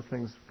Christ, those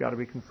things have got to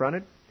be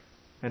confronted.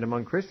 And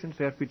among Christians,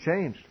 they have to be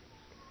changed.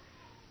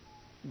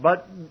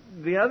 But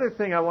the other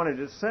thing I wanted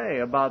to say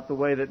about the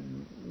way that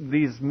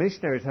these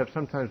missionaries have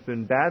sometimes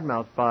been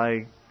badmouthed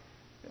by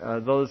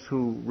those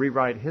who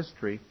rewrite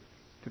history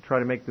to try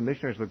to make the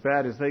missionaries look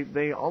bad is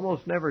they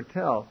almost never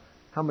tell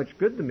how much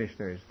good the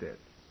missionaries did.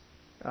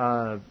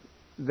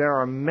 There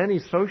are many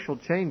social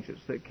changes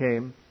that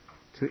came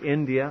to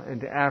India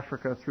and to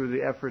Africa through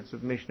the efforts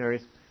of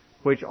missionaries,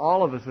 which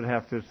all of us would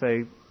have to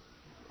say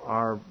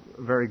are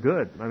very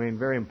good,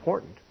 very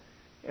important.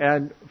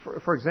 And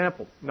for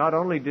example, not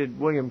only did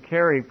William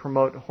Carey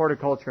promote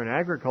horticulture and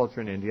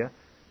agriculture in India,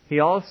 he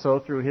also,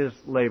 through his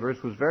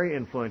labors, was very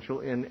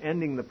influential in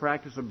ending the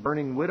practice of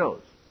burning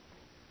widows.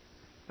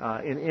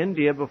 In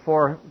India,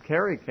 before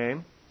Carey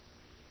came,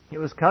 it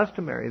was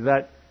customary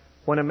that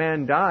when a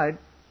man died,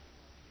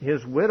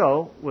 his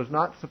widow was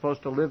not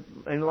supposed to live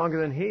any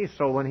longer than he.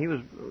 So when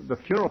the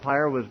funeral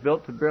pyre was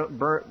built to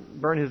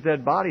burn his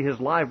dead body, his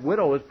live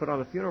widow was put on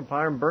the funeral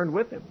pyre and burned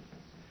with him.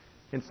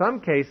 In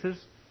some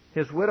cases,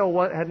 his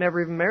widow had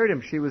never even married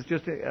him. She was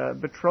just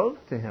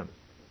betrothed to him.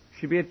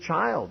 She'd be a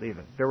child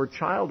even. There were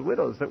child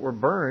widows that were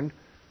burned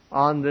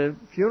on the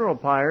funeral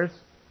pyres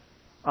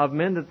of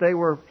men that they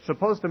were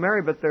supposed to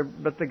marry, but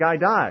the guy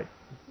died,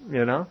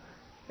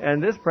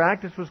 And this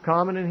practice was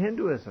common in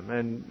Hinduism.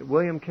 And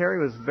William Carey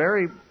was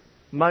very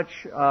much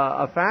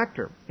a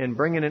factor in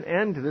bringing an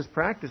end to this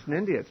practice in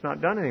India. It's not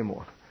done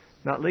anymore.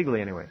 Not legally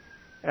anyway.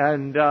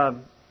 And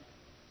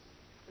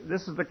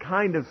this is the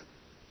kind of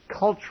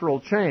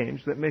cultural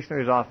change that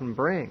missionaries often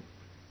bring.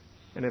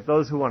 And if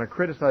those who want to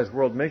criticize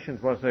world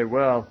missions want to say,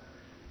 well,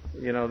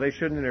 they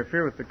shouldn't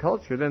interfere with the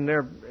culture, then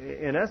they're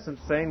in essence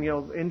saying,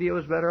 India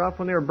was better off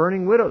when they were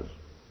burning widows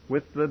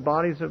with the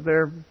bodies of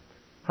their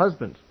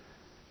husbands.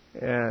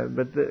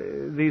 But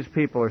these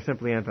people are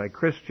simply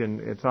anti-Christian.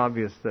 It's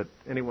obvious that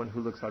anyone who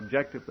looks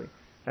objectively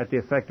at the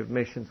effect of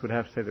missions would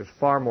have to say there's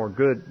far more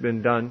good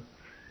been done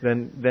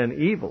than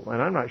evil.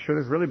 And I'm not sure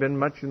there's really been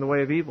much in the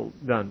way of evil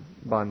done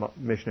by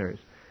missionaries.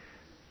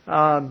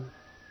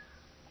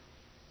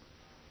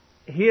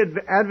 He had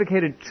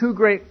advocated two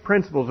great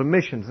principles of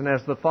missions, and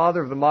as the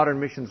father of the modern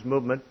missions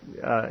movement,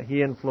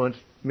 he influenced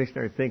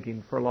missionary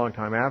thinking for a long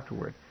time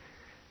afterward.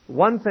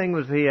 One thing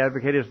he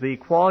advocated is the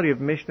equality of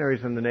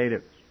missionaries and the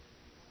natives.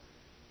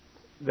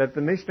 That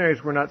the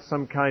missionaries were not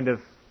some kind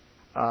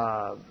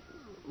of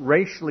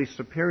racially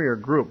superior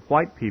group,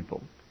 white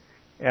people,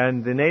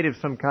 and the natives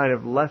some kind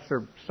of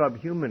lesser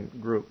subhuman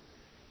group,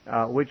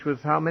 which was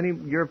how many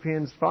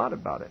Europeans thought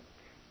about it.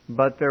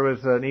 But there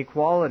was an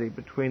equality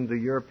between the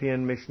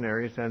European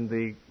missionaries and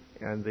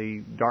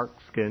the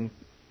dark-skinned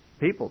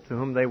people to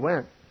whom they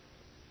went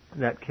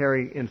that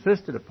Carey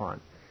insisted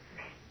upon.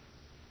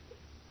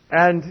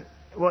 And,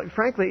 well,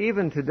 frankly,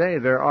 even today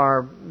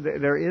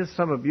there is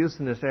some abuse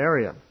in this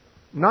area.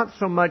 Not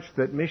so much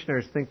that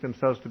missionaries think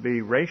themselves to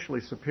be racially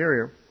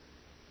superior.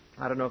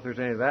 I don't know if there's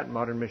any of that in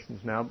modern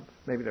missions now.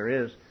 Maybe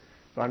there is,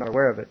 but I'm not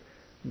aware of it.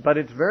 But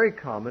it's very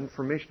common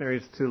for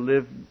missionaries to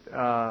live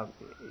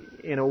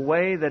in a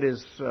way that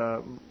is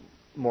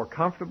more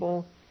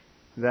comfortable,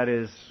 that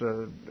is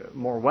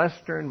more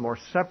Western, more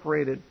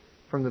separated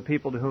from the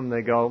people to whom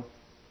they go,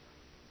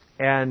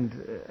 and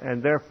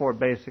therefore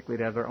basically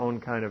to have their own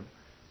kind of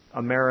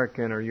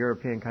American or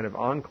European kind of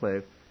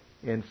enclave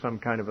in some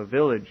kind of a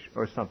village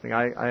or something.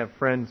 I have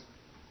friends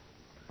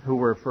who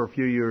were for a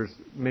few years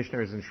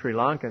missionaries in Sri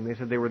Lanka, and they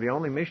said they were the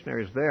only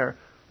missionaries there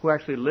who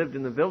actually lived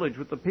in the village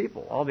with the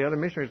people. All the other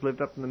missionaries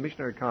lived up in the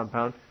missionary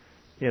compound,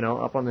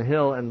 up on the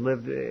hill, and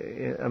lived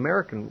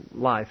American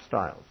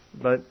lifestyles.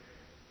 But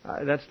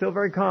that's still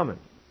very common.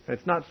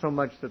 It's not so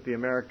much that the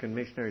American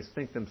missionaries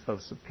think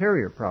themselves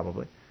superior,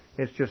 probably.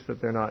 It's just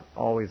that they're not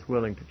always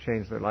willing to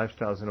change their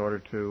lifestyles in order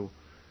to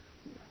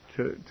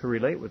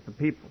relate with the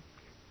people.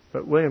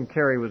 But William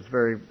Carey was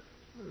very,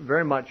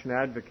 very much an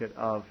advocate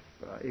of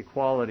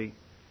equality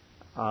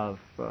of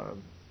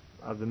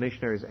the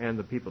missionaries and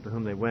the people to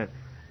whom they went.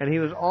 And he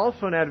was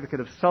also an advocate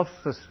of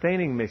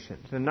self-sustaining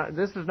missions. And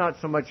this is not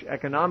so much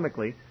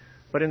economically,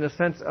 but in the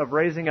sense of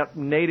raising up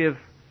native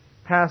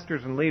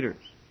pastors and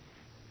leaders.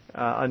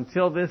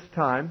 Until this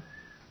time,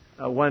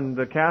 when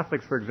the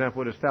Catholics, for example,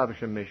 would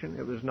establish a mission,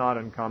 it was not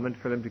uncommon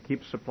for them to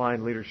keep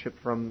supplying leadership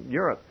from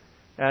Europe.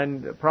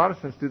 And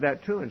Protestants do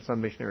that too in some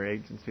missionary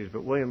agencies.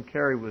 But William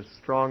Carey was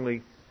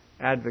strongly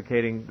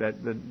advocating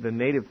that the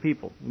native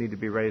people need to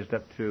be raised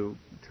up to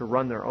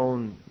run their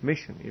own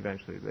mission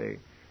eventually.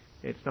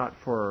 It's not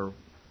for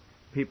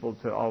people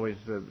to always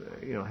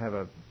have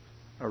a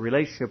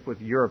relationship with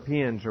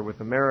Europeans or with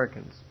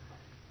Americans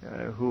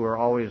who are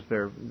always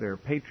their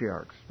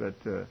patriarchs, but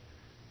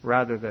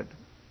rather that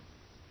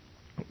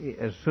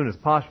as soon as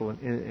possible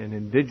an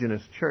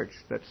indigenous church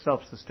that's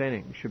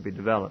self-sustaining should be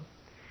developed.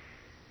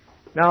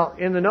 Now,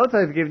 in the notes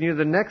I've given you,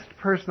 the next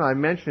person I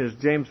mention is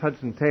James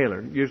Hudson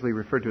Taylor, usually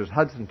referred to as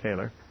Hudson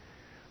Taylor.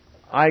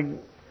 I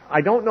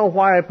don't know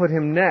why I put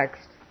him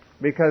next,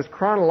 because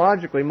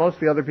chronologically most of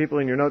the other people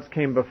in your notes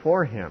came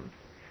before him.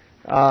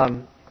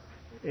 And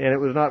it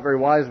was not very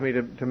wise of me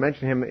to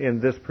mention him in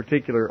this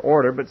particular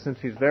order, but since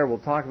he's there, we'll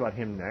talk about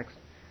him next.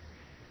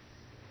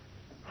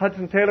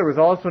 Hudson Taylor was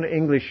also an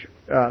English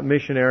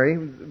missionary,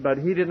 but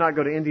he did not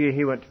go to India,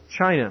 he went to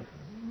China.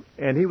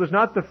 And he was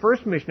not the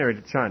first missionary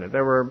to China.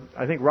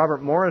 I think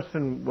Robert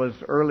Morrison was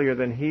earlier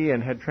than he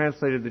and had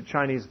translated the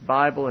Chinese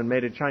Bible and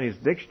made a Chinese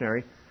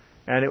dictionary.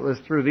 And it was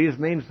through these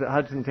means that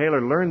Hudson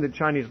Taylor learned the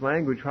Chinese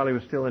language while he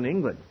was still in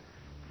England.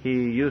 He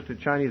used a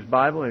Chinese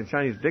Bible and a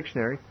Chinese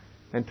dictionary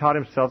and taught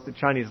himself the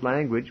Chinese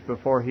language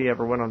before he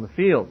ever went on the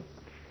field.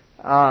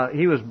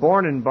 He was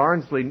born in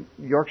Barnsley,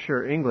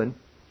 Yorkshire, England,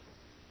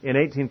 in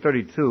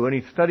 1832, and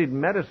he studied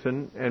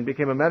medicine and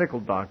became a medical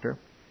doctor.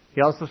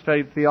 He also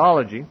studied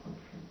theology.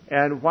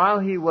 And while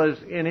he was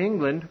in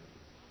England,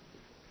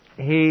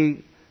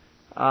 he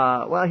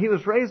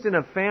was raised in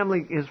a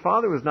family. His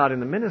father was not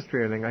in the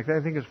ministry or anything like that.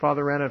 I think his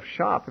father ran a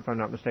shop, if I'm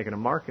not mistaken, a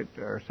market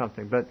or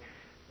something.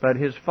 But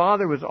his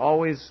father was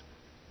always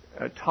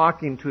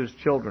talking to his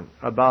children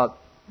about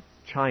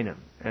China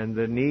and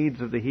the needs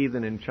of the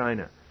heathen in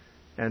China.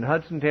 And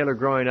Hudson Taylor,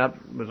 growing up,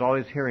 was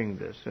always hearing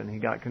this, and he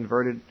got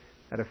converted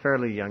at a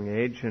fairly young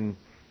age, and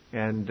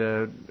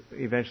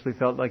eventually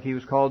felt like he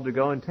was called to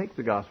go and take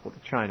the gospel to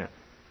China.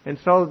 And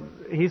so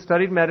he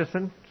studied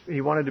medicine.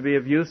 He wanted to be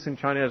of use in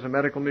China as a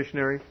medical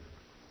missionary,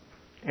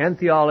 and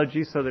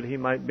theology so that he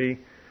might be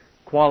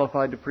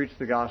qualified to preach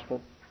the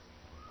gospel.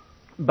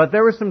 But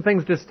there were some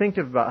things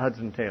distinctive about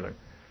Hudson Taylor.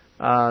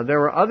 There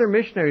were other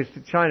missionaries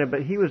to China,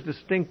 but he was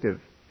distinctive.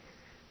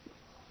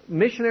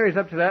 Missionaries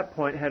up to that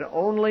point had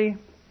only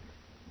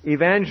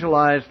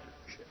evangelized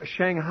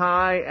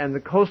Shanghai and the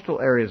coastal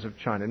areas of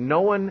China.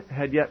 No one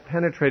had yet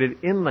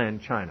penetrated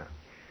inland China.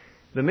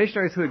 The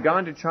missionaries who had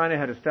gone to China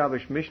had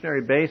established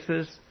missionary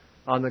bases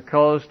on the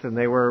coast, and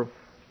they were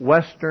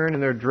Western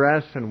in their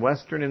dress and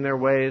Western in their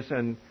ways,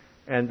 and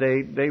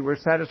they were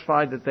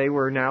satisfied that they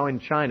were now in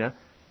China.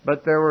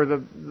 But there were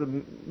the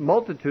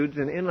multitudes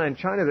in inland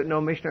China that no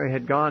missionary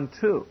had gone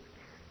to.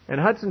 And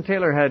Hudson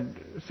Taylor had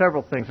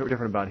several things that were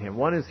different about him.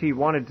 One is he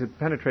wanted to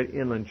penetrate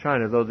inland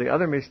China, though the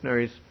other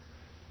missionaries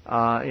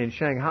in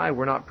Shanghai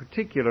were not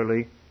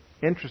particularly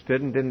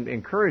interested and didn't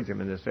encourage him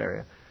in this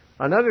area.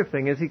 Another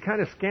thing is he kind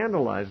of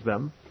scandalized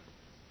them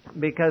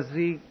because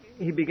he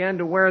began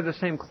to wear the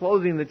same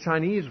clothing the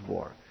Chinese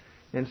wore.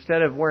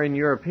 Instead of wearing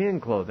European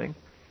clothing,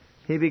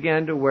 he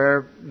began to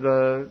wear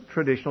the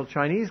traditional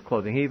Chinese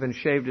clothing. He even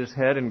shaved his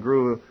head and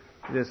grew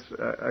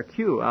a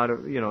queue out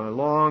of, a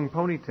long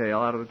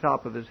ponytail out of the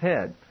top of his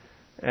head.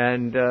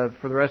 And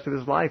for the rest of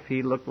his life,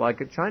 he looked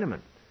like a Chinaman,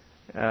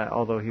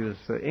 although he was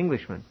an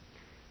Englishman.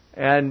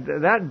 And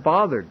that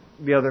bothered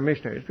the other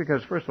missionaries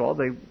because, first of all,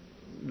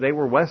 they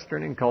were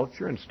Western in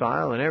culture and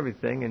style and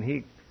everything, and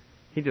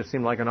he just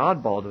seemed like an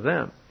oddball to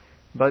them.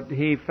 But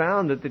he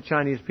found that the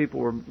Chinese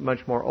people were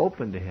much more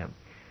open to him.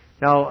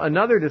 Now,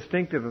 another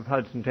distinctive of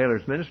Hudson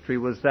Taylor's ministry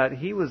was that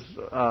he was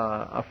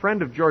a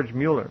friend of George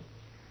Mueller.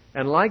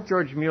 And like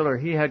George Mueller,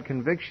 he had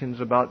convictions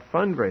about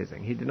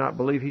fundraising. He did not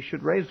believe he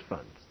should raise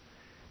funds.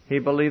 He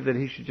believed that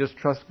he should just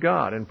trust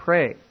God and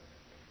pray.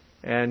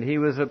 And he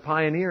was a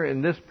pioneer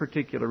in this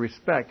particular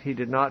respect. He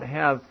did not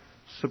have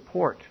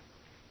support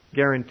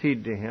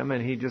guaranteed to him,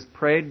 and he just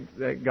prayed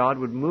that God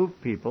would move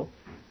people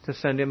to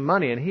send him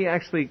money. And he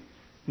actually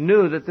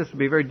knew that this would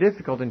be very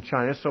difficult in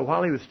China, so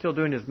while he was still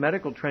doing his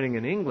medical training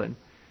in England,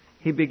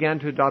 he began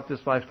to adopt this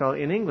lifestyle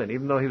in England.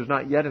 Even though he was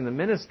not yet in the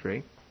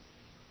ministry,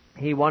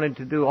 he wanted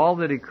to do all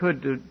that he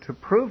could to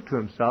prove to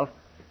himself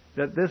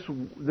that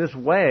this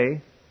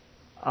way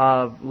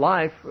of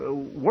life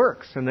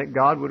works and that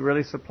God would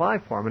really supply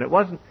for him. And it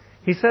wasn't,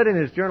 he said in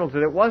his journals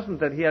that it wasn't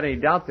that he had any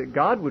doubt that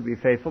God would be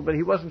faithful, but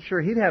he wasn't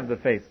sure he'd have the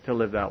faith to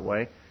live that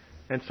way.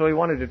 And so he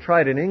wanted to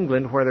try it in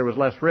England where there was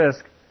less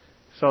risk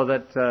so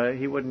that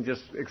he wouldn't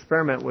just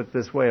experiment with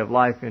this way of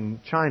life in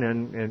China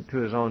and to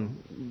his own,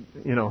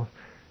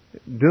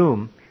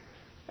 doom.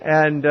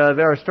 And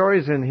there are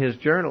stories in his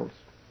journals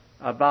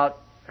about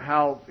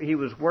how he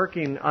was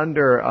working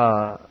under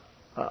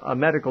a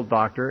medical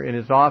doctor in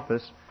his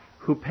office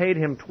who paid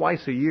him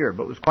twice a year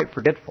but was quite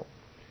forgetful.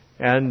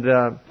 And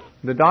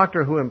the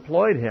doctor who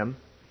employed him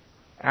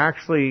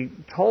actually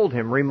told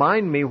him,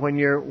 remind me when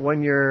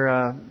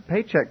your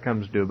paycheck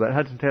comes due. But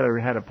Hudson Taylor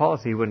had a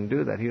policy he wouldn't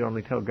do that. He'd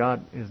only tell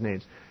God his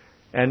needs.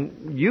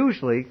 And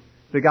usually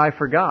the guy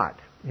forgot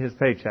his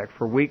paycheck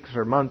for weeks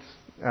or months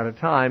at a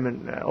time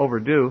and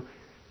overdue.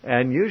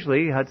 And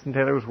usually Hudson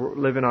Taylor was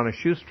living on a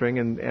shoestring,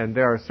 and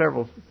there are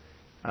several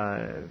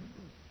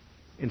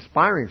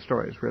inspiring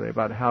stories really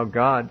about how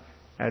God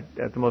at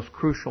the most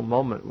crucial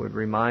moment would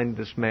remind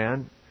this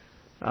man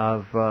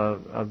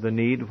of the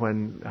need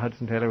when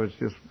Hudson Taylor was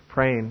just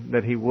praying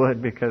that he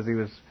would, because he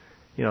was,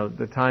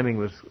 the timing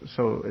was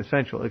so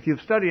essential. If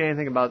you've studied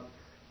anything about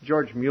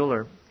George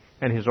Mueller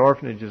and his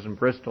orphanages in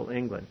Bristol,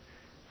 England,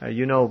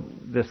 you know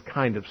this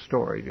kind of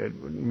story.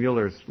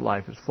 Mueller's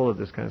life is full of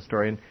this kind of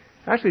story. And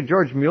actually,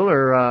 George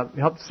Mueller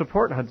helped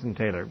support Hudson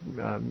Taylor.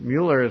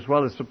 Mueller, as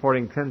well as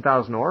supporting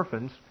 10,000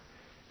 orphans,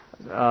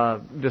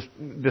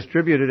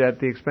 distributed at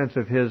the expense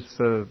of his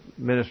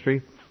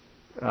ministry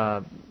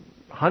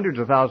hundreds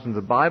of thousands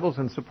of Bibles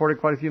and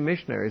supported quite a few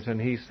missionaries. And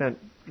he sent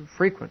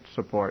frequent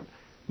support.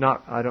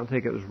 I don't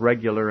think it was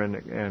regular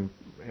and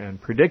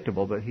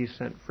predictable, but he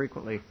sent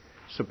frequently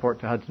support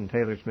to Hudson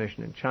Taylor's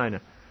mission in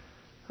China.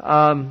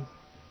 And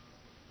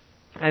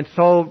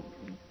so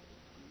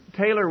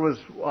Taylor was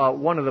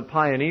one of the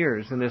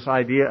pioneers in this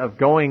idea of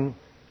going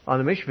on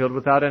the mission field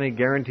without any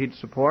guaranteed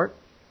support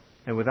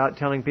and without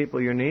telling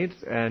people your needs.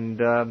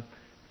 And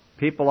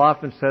people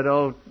often said,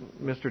 "Oh,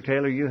 Mr.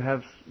 Taylor, you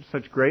have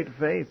such great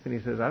faith." And he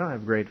says, "I don't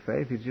have great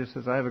faith." He just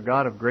says, "I have a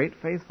God of great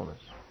faithfulness."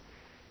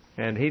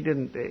 And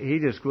he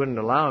just wouldn't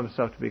allow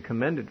himself to be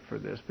commended for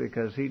this,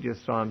 because he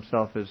just saw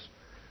himself as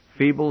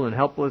feeble and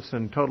helpless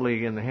and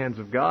totally in the hands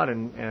of God,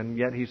 and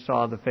yet he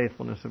saw the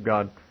faithfulness of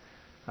God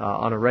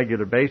on a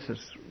regular basis,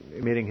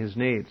 meeting his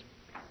needs.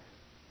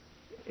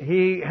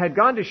 He had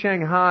gone to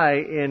Shanghai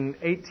in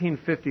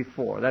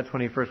 1854. That's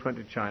when he first went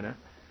to China.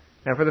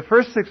 And for the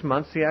first 6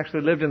 months, he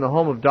actually lived in the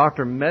home of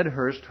Dr.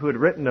 Medhurst, who had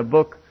written a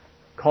book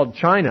called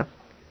China,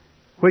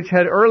 which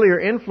had earlier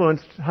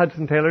influenced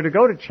Hudson Taylor to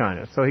go to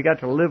China. So he got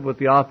to live with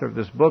the author of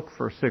this book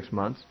for 6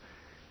 months.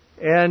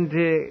 And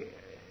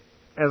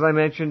as I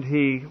mentioned,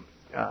 he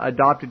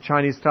adopted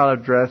Chinese style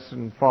of dress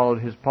and followed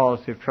his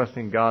policy of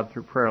trusting God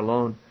through prayer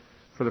alone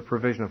for the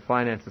provision of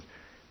finances.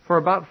 For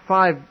about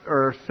 5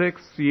 or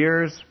 6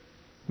 years,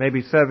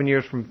 maybe 7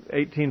 years, from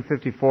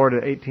 1854 to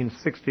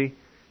 1860,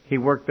 he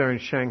worked there in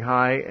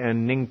Shanghai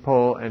and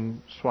Ningpo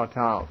and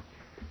Swatow.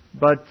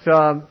 But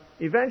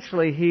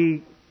eventually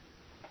he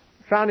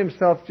found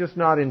himself just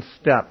not in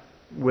step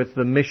with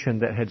the mission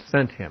that had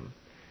sent him,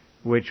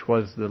 which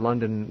was the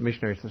London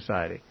Missionary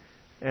Society.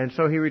 And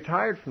so he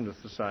retired from the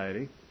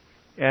society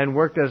and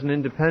worked as an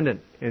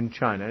independent in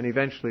China, and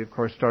eventually, of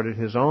course, started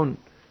his own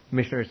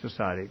missionary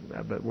society,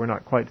 but we're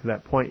not quite to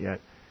that point yet.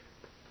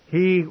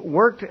 He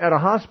worked at a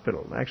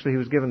hospital. Actually, he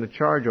was given the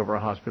charge over a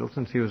hospital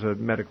since he was a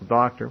medical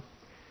doctor.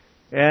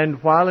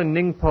 And while in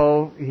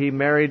Ningpo, he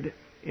married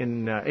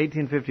in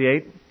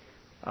 1858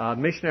 a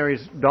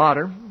missionary's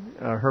daughter.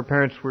 Her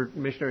parents were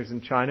missionaries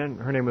in China, and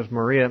her name was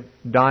Maria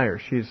Dyer.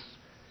 She's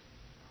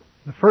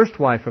the first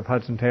wife of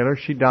Hudson Taylor.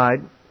 She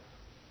died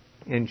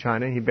in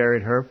China. He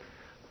buried her.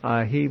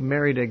 He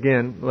married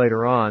again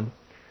later on.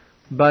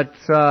 But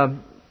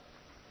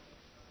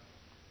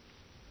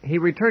he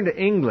returned to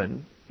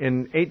England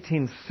in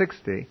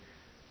 1860,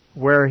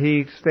 where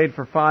he stayed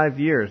for 5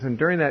 years. And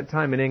during that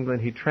time in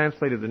England, he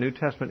translated the New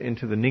Testament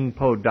into the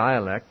Ningpo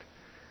dialect.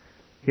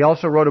 He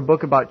also wrote a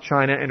book about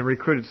China and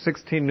recruited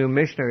 16 new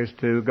missionaries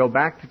to go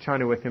back to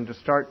China with him to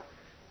start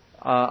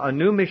a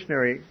new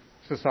missionary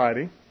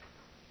society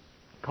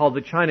called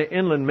the China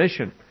Inland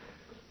Mission,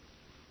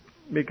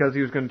 because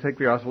he was going to take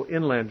the gospel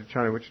inland to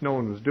China, which no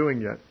one was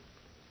doing yet.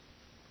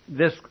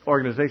 This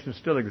organization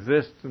still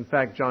exists. In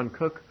fact, John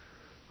Cook,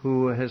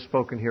 who has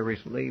spoken here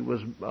recently,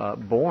 was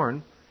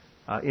born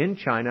in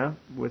China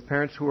with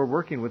parents who were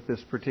working with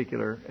this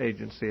particular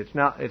agency. It's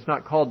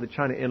not called the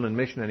China Inland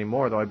Mission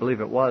anymore, though I believe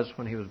it was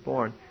when he was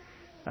born.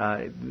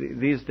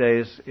 These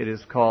days, it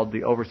is called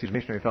the Overseas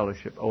Missionary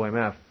Fellowship,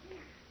 OMF.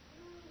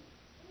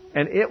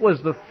 And it was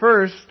the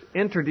first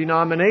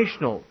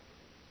interdenominational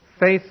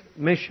faith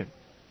mission.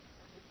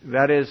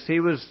 That is,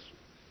 it was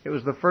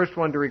the first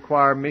one to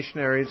require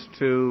missionaries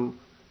to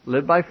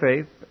live by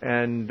faith,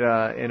 and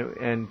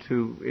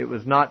it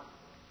was not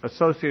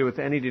associated with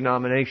any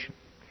denomination.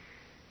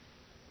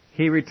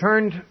 He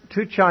returned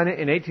to China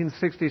in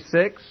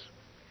 1866,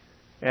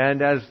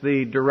 and as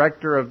the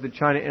director of the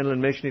China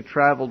Inland Mission, he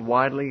traveled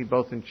widely,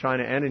 both in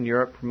China and in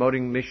Europe,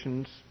 promoting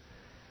missions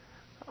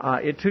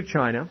to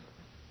China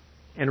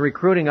and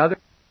recruiting others.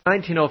 In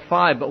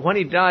 1905, but when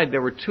he died,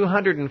 there were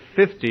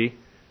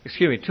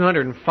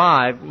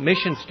 205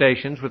 mission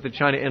stations with the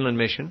China Inland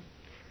Mission.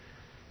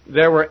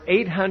 There were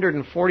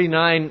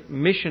 849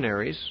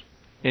 missionaries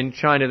in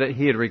China that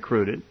he had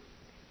recruited.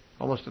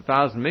 Almost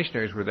 1,000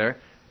 missionaries were there.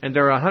 And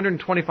there are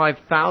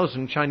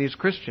 125,000 Chinese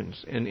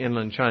Christians in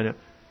inland China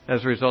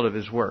as a result of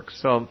his work.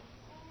 So,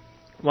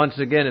 once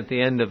again, at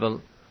the end of a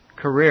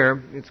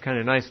career, it's kind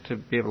of nice to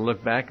be able to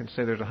look back and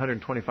say there's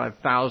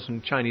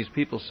 125,000 Chinese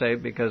people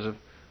saved because of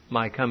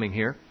my coming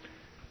here,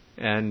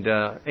 and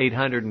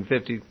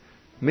 850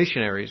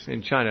 missionaries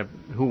in China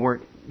who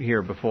weren't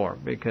here before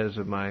because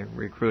of my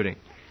recruiting.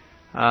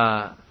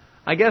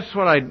 I guess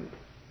the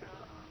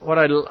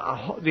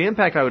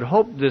impact I would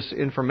hope this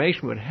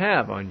information would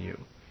have on you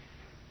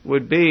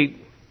would be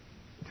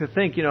to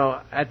think,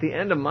 at the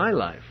end of my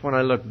life, when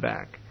I look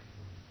back,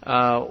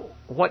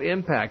 what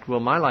impact will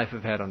my life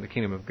have had on the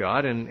kingdom of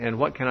God, and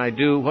what can I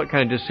do, what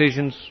kind of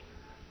decisions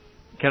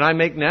can I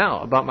make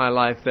now about my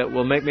life that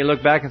will make me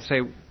look back and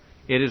say,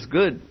 it is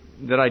good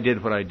that I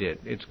did what I did.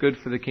 It's good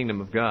for the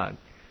kingdom of God.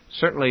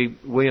 Certainly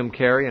William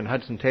Carey and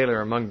Hudson Taylor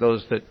are among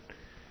those that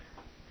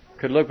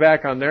could look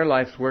back on their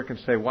life's work and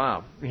say,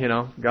 wow,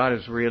 God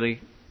has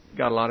really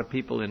got a lot of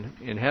people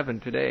in heaven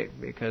today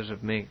because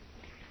of me.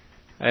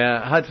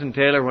 Hudson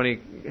Taylor, when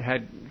he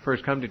had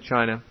first come to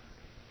China,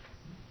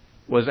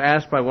 was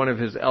asked by one of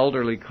his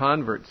elderly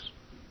converts,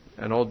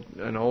 an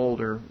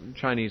older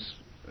Chinese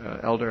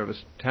elder of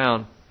his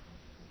town.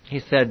 He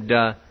said,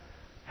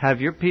 "Have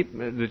your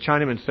people?" The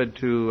Chinaman said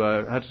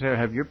to Hudson Taylor,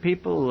 "Have your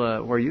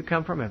people where you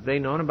come from, have they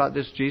known about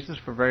this Jesus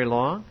for very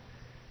long?"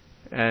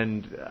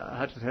 And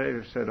Hudson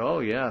Taylor said, "Oh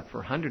yeah,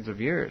 for hundreds of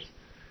years."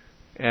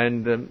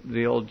 And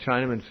the old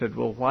Chinaman said,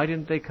 "Well, why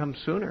didn't they come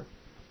sooner?"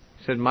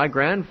 He said, "My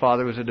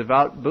grandfather was a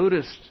devout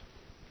Buddhist,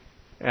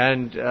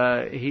 and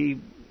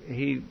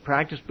he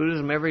practiced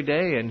Buddhism every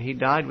day, and he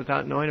died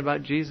without knowing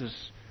about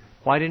Jesus.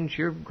 Why didn't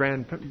your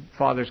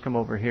grandfathers come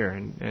over here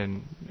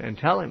and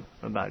tell him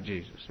about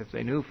Jesus if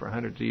they knew for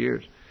hundreds of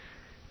years?"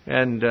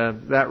 And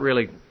that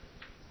really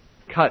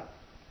cut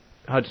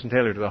Hudson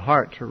Taylor to the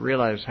heart to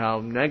realize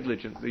how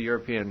negligent the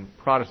European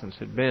Protestants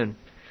had been,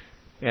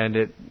 and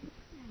it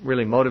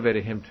really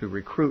motivated him to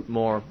recruit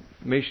more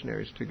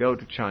missionaries to go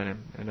to China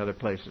and other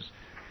places.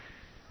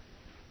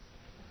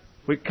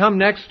 We come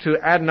next to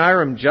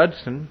Adoniram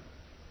Judson.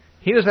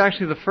 He was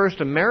actually the first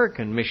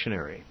American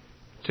missionary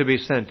to be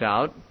sent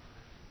out,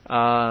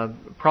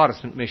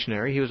 Protestant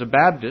missionary. He was a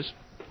Baptist.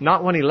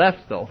 Not when he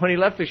left, though. When he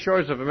left the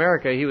shores of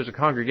America, he was a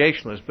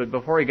Congregationalist, but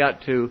before he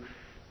got to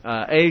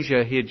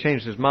Asia, he had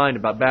changed his mind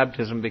about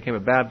baptism and became a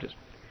Baptist.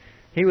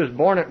 He was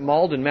born at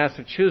Malden,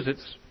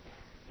 Massachusetts,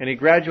 and he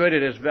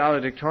graduated as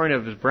valedictorian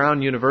of his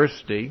Brown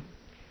University,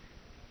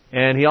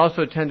 and he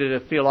also attended a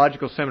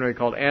theological seminary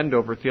called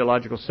Andover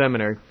Theological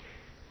Seminary.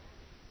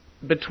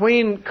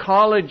 Between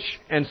college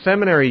and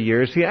seminary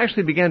years, he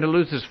actually began to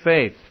lose his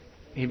faith.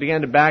 He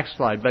began to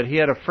backslide, but he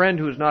had a friend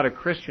who was not a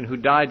Christian who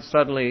died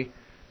suddenly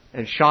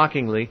and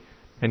shockingly,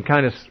 and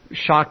kind of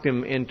shocked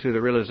him into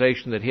the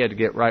realization that he had to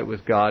get right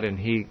with God, and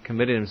he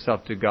committed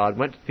himself to God,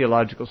 went to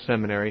theological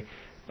seminary,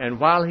 and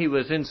while he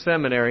was in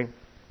seminary,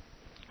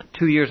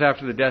 2 years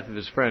after the death of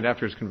his friend,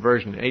 after his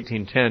conversion in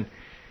 1810,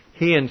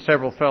 he and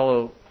several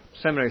fellow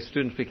seminary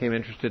students became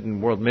interested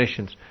in world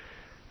missions.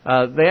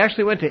 They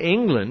actually went to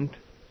England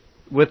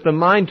with the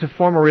mind to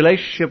form a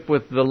relationship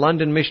with the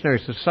London Missionary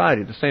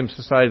Society, the same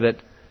society that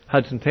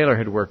Hudson Taylor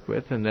had worked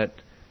with and that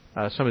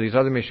some of these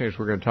other missionaries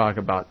we're going to talk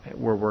about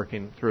were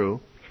working through.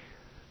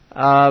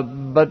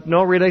 But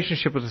no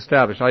relationship was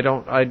established. I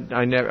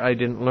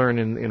didn't learn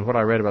in what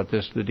I read about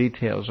this the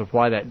details of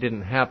why that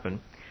didn't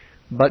happen.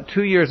 But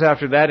 2 years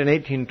after that, in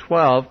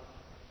 1812,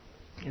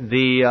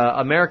 the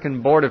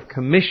American Board of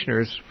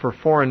Commissioners for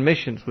Foreign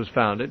Missions was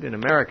founded in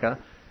America.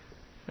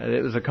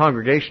 It was a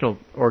congregational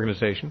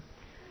organization.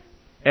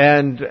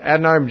 And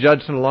Adoniram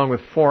Judson, along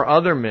with 4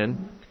 other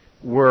men,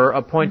 were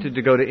appointed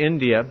to go to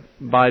India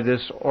by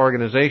this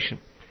organization.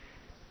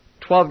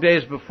 12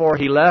 days before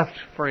he left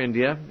for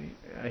India,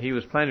 he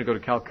was planning to go to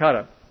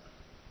Calcutta.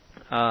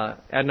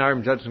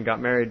 Adoniram Judson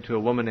got married to a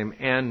woman named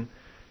Anne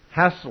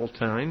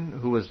Hasseltine,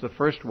 who was the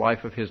first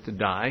wife of his to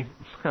die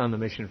on the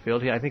mission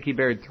field. I think he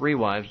buried 3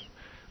 wives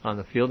on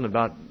the field and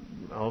about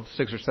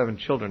 6 or 7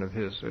 children of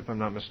his, if I'm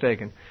not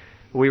mistaken.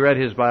 We read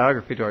his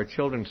biography to our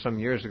children some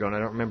years ago, and I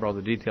don't remember all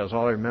the details.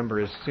 All I remember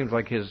is it seems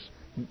like his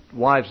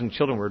wives and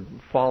children were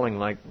falling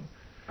like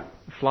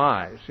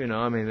flies.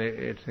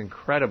 It's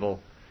incredible.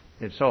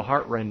 It's so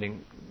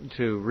heartrending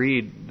to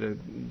read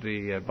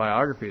the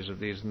biographies of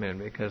these men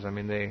because,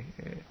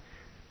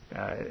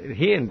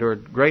 he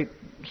endured great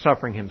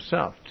suffering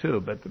himself,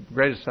 too, but the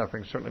greatest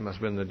suffering certainly must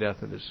have been the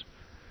death of his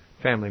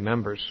family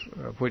members,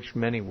 of which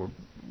many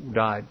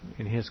died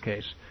in his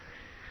case.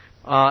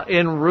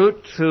 En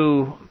route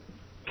to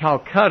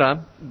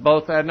Calcutta,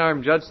 both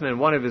Adoniram Judson and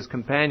one of his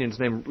companions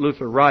named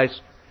Luther Rice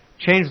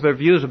changed their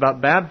views about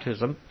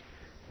baptism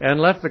and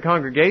left the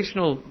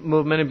Congregational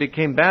movement and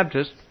became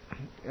Baptists.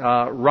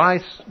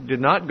 Rice did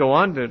not go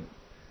on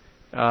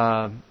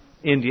to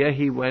India.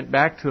 He went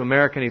back to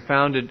America and he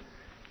founded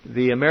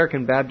the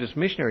American Baptist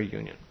Missionary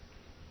Union.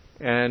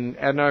 And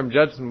Adoniram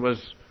Judson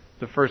was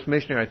the first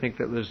missionary, I think,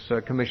 that was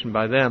commissioned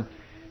by them.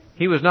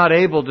 He was not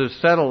able to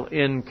settle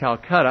in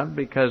Calcutta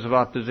because of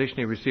opposition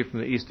he received from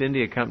the East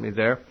India Company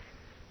there.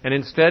 and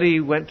instead he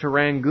went to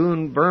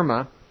Rangoon,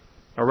 Burma,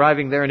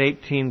 arriving there in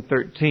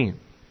 1813.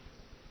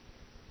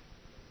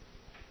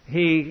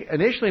 He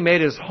initially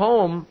made his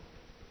home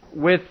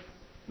with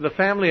the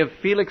family of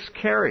Felix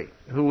Carey,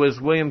 who was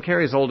William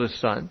Carey's oldest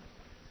son,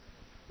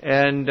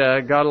 and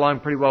got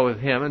along pretty well with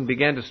him and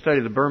began to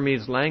study the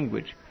Burmese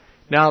language.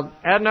 Now,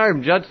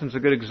 Adoniram Judson's a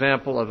good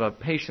example of a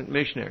patient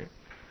missionary,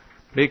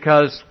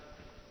 because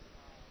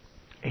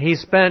he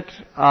spent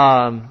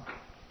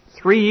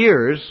 3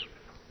 years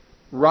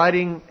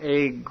writing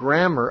a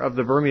grammar of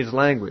the Burmese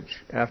language.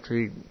 After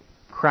he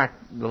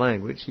cracked the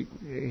language,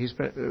 he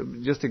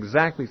spent just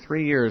exactly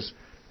 3 years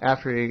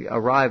after he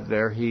arrived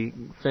there, he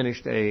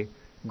finished a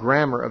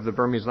grammar of the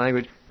Burmese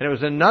language, and it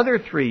was another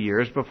 3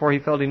 years before he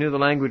felt he knew the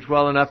language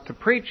well enough to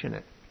preach in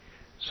it.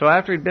 So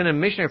after he'd been a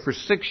missionary for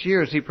 6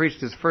 years, he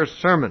preached his first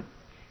sermon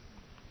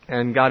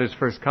and got his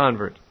first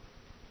convert.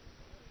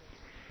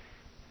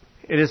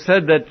 It is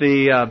said that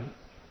the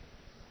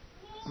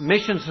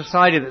mission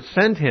society that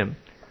sent him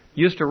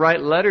used to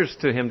write letters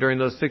to him during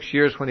those 6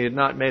 years when he had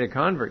not made a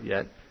convert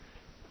yet.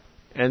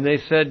 And they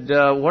said,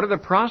 what are the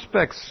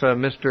prospects,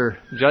 Mr.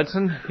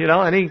 Judson? You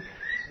know,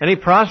 any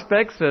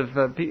prospects of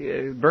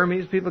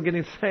Burmese people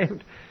getting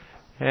saved?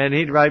 And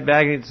he'd write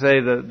back and he'd say,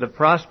 the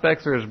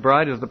prospects are as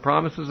bright as the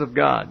promises of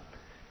God.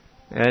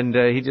 And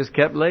he just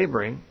kept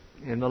laboring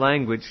in the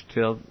language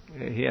till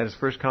he had his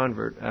first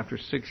convert after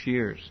 6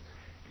 years.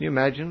 Can you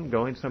imagine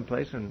going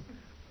someplace and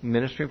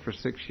ministering for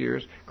 6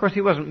 years? Of course,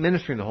 he wasn't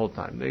ministering the whole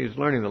time. He was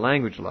learning the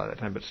language a lot of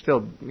the time, but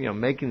still,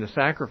 making the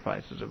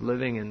sacrifices of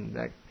living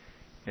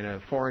in a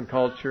foreign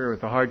culture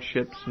with the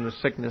hardships and the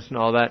sickness and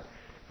all that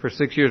for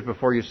 6 years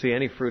before you see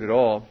any fruit at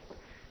all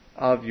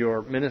of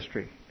your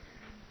ministry.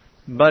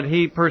 But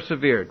he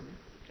persevered.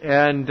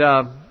 And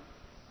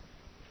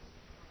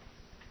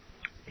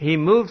he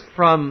moved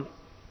from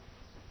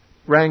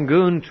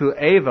Rangoon to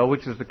Ava,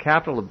 which is the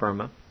capital of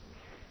Burma.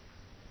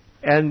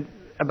 And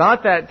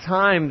about that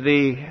time,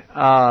 the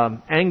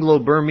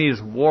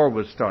Anglo-Burmese War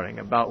was starting,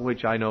 about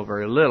which I know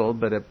very little,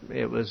 but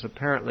it was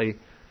apparently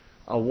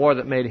a war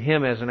that made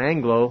him, as an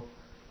Anglo,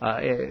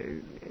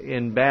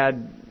 in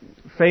bad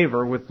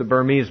favor with the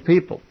Burmese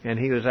people. And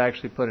he was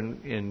actually put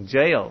in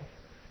jail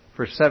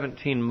for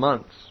 17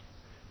 months.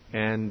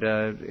 And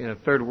in a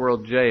third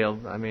world jail,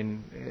 I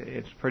mean,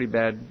 it's a pretty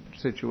bad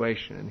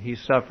situation. And he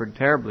suffered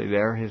terribly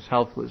there. His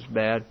health was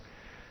bad.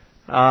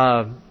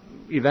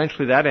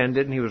 Eventually that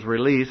ended and he was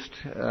released.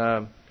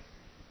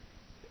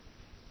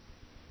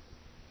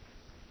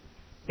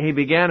 He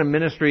began a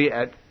ministry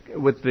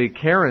with the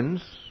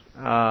Karens,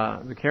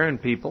 the Karen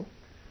people,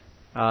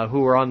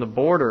 who were on the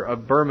border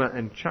of Burma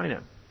and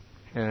China.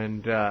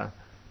 And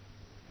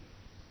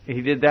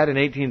he did that in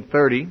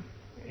 1830.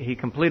 He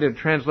completed a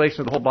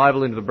translation of the whole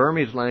Bible into the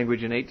Burmese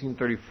language in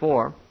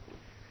 1834.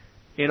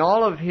 In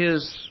all of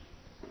his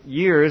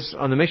years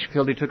on the mission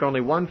field, he took only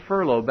one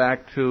furlough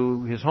back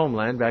to his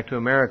homeland, back to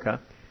America.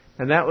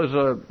 And that was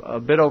a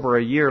bit over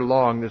a year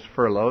long, this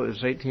furlough. It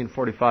was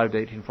 1845 to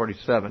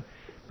 1847.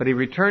 But he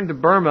returned to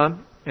Burma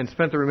and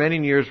spent the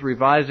remaining years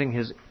revising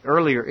his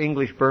earlier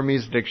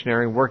English-Burmese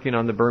dictionary and working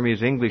on the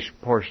Burmese-English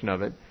portion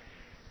of it.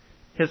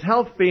 His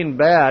health being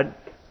bad,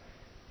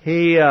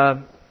 he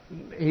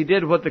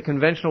did what the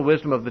conventional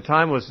wisdom of the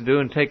time was to do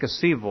and take a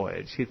sea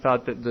voyage. He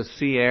thought that the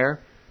sea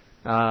air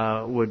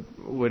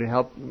would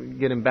help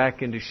get him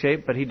back into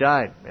shape, but he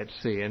died at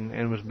sea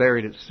and was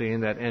buried at sea,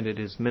 and that ended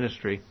his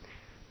ministry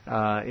in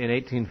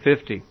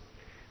 1850.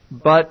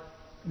 But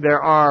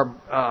there are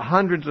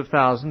hundreds of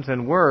thousands,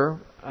 and were,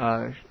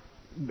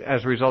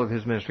 as a result of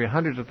his ministry,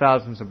 hundreds of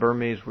thousands of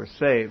Burmese were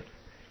saved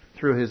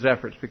through his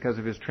efforts because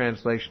of his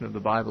translation of the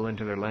Bible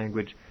into their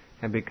language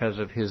and because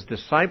of his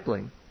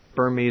discipling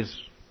Burmese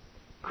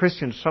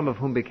Christians, some of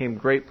whom became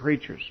great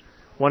preachers.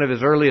 One of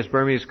his earliest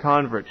Burmese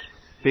converts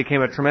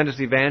became a tremendous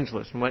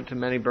evangelist and went to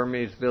many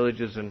Burmese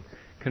villages and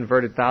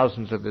converted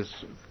thousands of his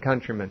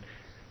countrymen.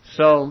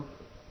 So,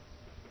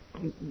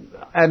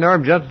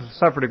 Adoniram Judson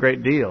suffered a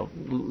great deal,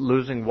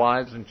 losing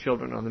wives and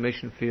children on the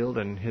mission field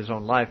and his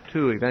own life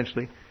too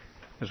eventually,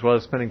 as well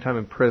as spending time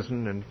in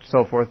prison and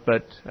so forth.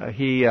 But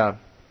he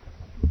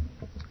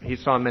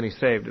saw many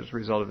saved as a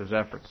result of his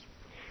efforts.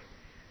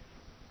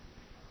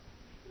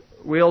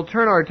 We'll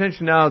turn our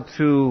attention now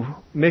to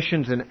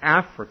missions in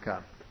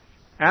Africa.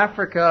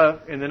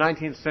 Africa in the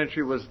 19th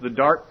century was the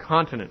dark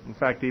continent. In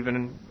fact,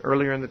 even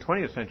earlier in the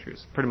 20th century,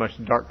 it's pretty much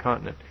the dark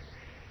continent.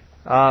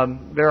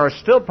 There are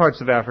still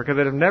parts of Africa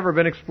that have never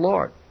been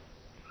explored.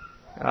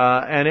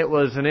 And it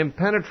was an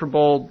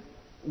impenetrable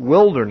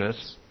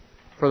wilderness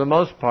for the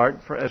most part,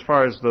 as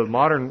far as the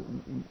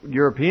modern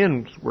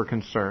Europeans were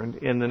concerned,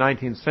 in the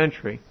 19th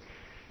century.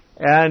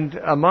 And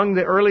among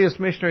the earliest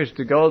missionaries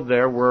to go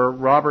there were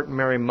Robert and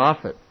Mary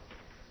Moffat.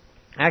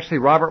 Actually,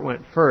 Robert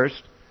went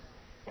first.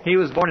 He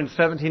was born in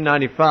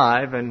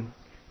 1795, and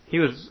he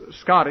was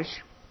Scottish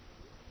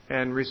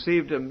and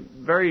received a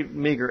very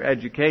meager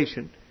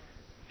education.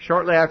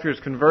 Shortly after his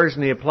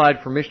conversion, he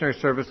applied for missionary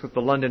service with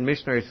the London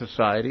Missionary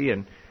Society,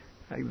 and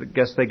I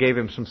guess they gave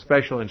him some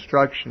special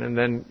instruction and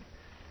then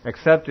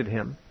accepted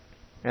him.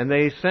 and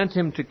they sent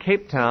him to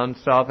Cape Town,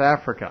 South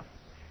Africa.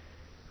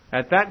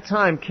 At that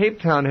time, Cape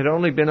Town had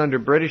only been under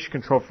British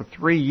control for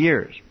 3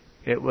 years.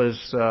 It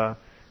was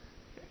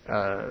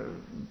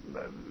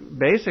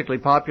basically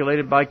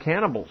populated by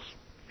cannibals.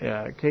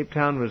 Cape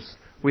Town was,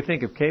 we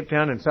think of Cape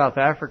Town in South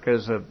Africa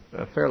as a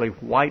fairly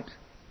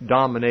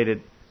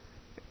white-dominated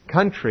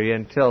country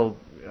until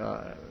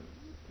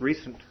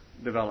recent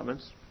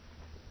developments.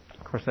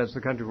 Of course, that's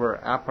the country where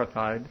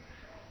apartheid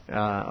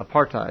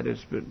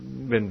has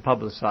been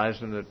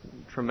publicized, and the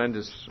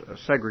tremendous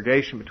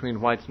segregation between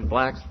whites and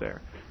blacks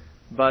there.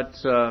 But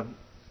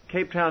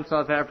Cape Town,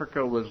 South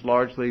Africa was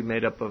largely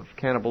made up of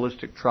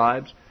cannibalistic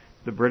tribes.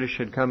 The British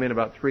had come in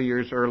about 3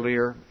 years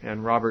earlier,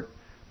 and Robert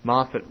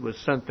Moffat was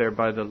sent there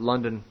by the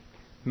London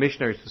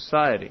Missionary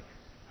Society.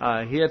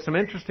 He had some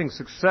interesting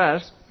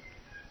success.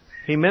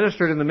 He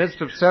ministered in the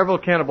midst of several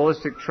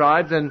cannibalistic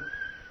tribes, and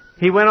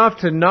he went off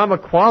to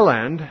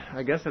Namaqualand,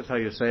 I guess that's how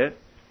you say it,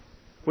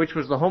 which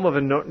was the home of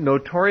a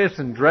notorious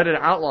and dreaded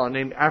outlaw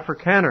named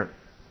Afrikaner.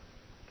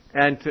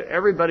 And to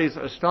everybody's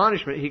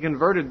astonishment, he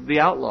converted the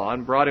outlaw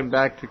and brought him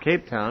back to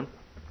Cape Town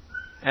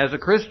as a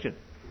Christian.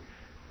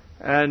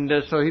 And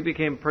so he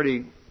became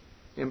pretty,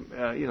 he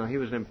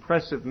was an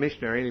impressive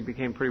missionary, and he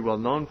became pretty well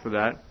known for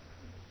that.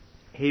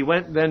 He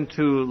went then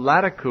to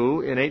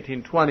Lataku in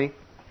 1820,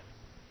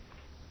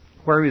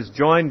 where he was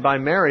joined by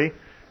Mary,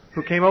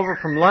 who came over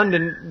from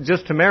London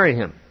just to marry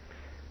him.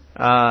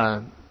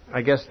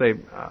 I guess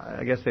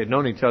they'd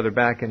known each other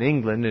back in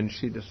England, and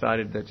she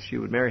decided that she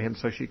would marry him,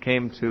 so she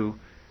came to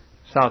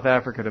South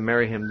Africa to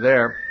marry him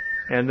there,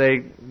 and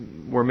they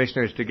were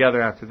missionaries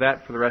together after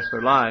that for the rest of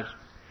their lives.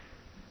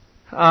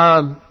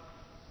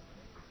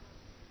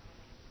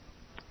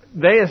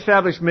 They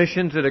established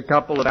missions at a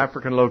couple of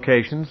African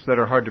locations that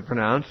are hard to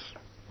pronounce,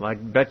 like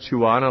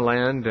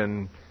Bechuanaland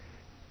and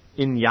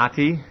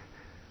Inyati.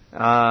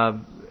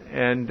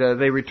 And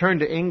they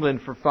returned to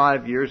England for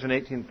 5 years in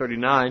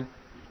 1839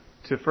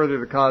 to further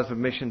the cause of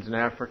missions in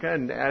Africa.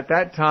 And at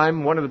that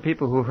time, one of the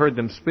people who heard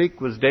them speak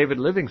was David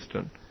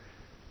Livingstone.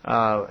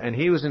 And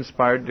he was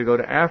inspired to go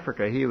to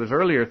Africa. He was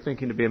earlier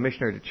thinking to be a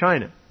missionary to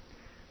China.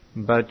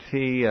 But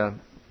he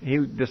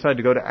decided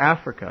to go to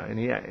Africa, and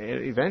he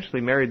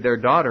eventually married their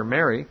daughter,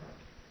 Mary,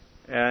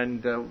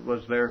 and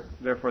was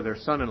therefore their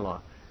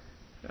son-in-law.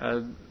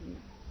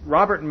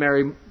 Robert and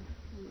Mary,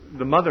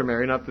 the mother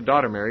Mary, not the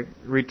daughter Mary,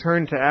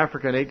 returned to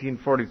Africa in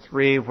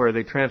 1843, where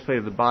they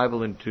translated the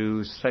Bible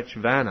into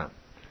Sechvana.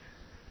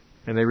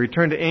 And they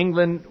returned to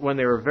England when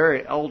they were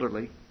very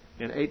elderly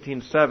in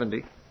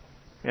 1870,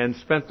 and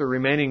spent the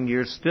remaining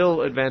years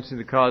still advancing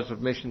the cause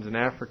of missions in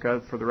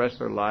Africa for the rest of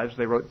their lives.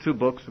 They wrote 2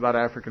 books about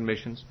African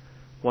missions.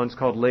 One's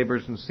called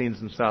Labors and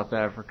Scenes in South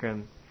Africa,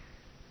 and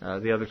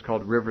the other's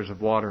called Rivers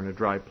of Water in a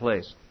Dry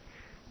Place.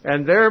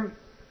 And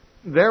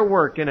their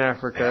work in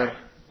Africa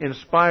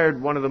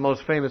inspired one of the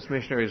most famous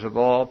missionaries of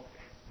all,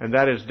 and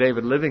that is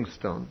David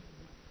Livingstone,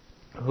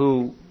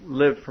 who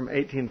lived from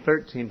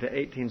 1813 to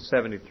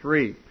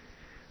 1873.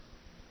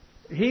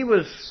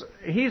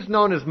 He's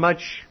known as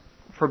much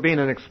for being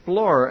an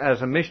explorer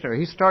as a missionary.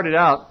 He started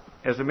out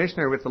as a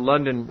missionary with the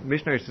London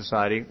Missionary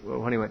Society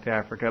when he went to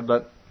Africa,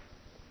 but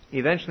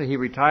eventually he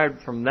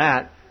retired from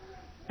that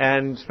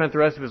and spent the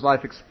rest of his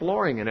life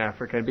exploring in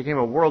Africa and became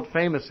a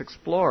world-famous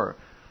explorer.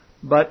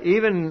 But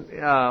even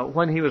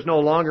when he was no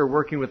longer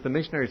working with the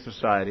Missionary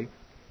Society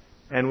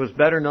and was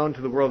better known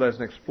to the world as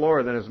an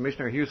explorer than as a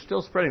missionary, he was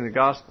still spreading the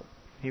gospel.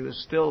 He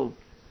was still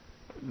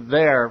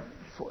there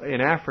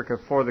in Africa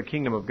for the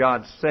kingdom of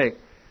God's sake.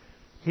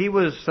 He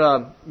was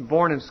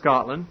born in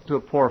Scotland to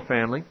a poor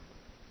family,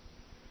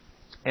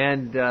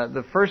 and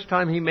the first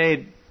time he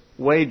made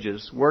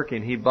wages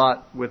working, he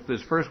bought with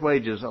his first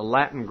wages a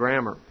Latin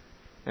grammar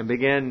and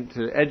began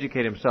to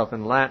educate himself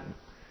in Latin.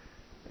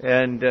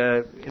 And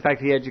in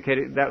fact,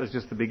 that was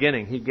just the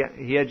beginning.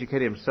 He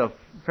educated himself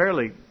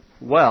fairly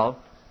well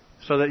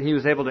so that he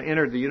was able to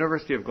enter the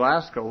University of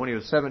Glasgow when he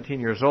was 17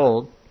 years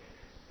old.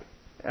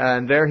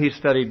 And there he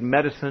studied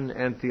medicine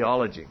and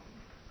theology.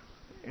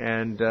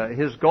 And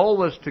his goal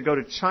was to go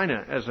to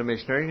China as a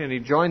missionary, and he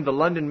joined the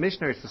London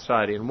Missionary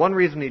Society. And one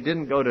reason he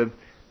didn't go to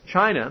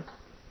China,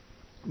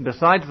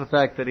 besides the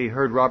fact that he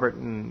heard Robert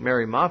and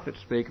Mary Moffat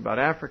speak about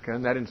Africa,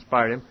 and that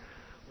inspired him,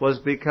 was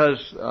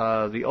because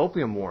the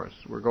Opium Wars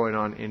were going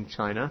on in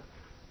China,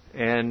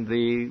 and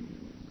the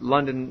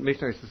London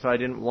Missionary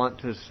Society didn't want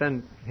to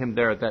send him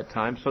there at that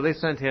time, so they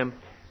sent him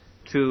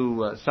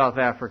to South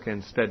Africa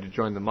instead to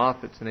join the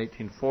Moffats in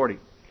 1840.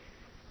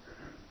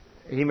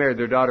 He married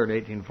their daughter in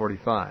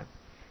 1845.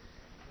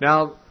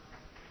 Now,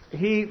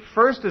 he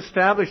first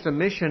established a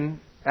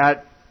mission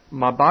at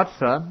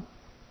Mabatsa,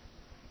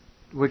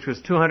 which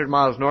was 200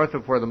 miles north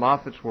of where the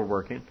Moffats were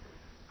working,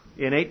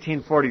 in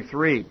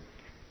 1843.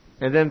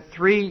 And then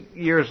 3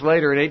 years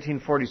later, in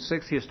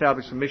 1846, he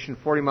established a mission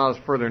 40 miles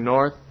further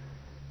north.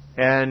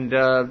 And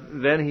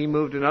then he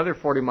moved another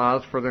 40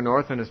 miles further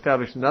north and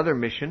established another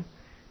mission.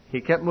 He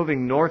kept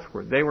moving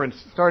northward. They were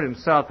started in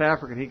South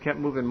Africa, and he kept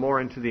moving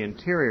more into the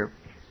interior.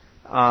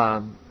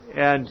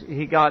 And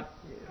he got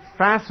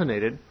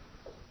fascinated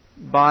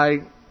by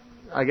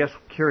I guess,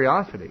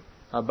 curiosity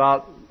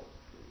about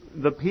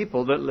the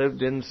people that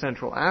lived in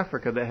Central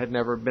Africa that had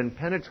never been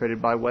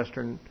penetrated by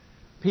Western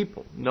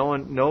people.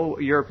 No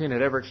European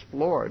had ever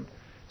explored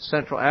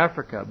Central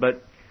Africa,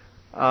 but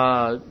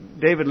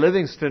David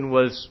Livingstone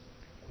was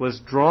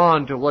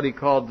drawn to what he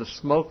called the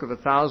smoke of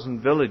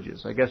 1,000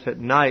 villages. I guess at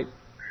night,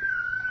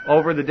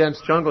 over the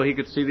dense jungle, he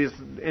could see these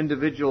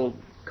individual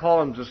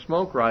columns of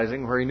smoke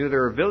rising, where he knew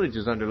there were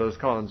villages under those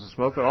columns of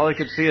smoke, but all he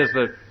could see is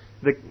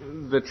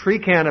the tree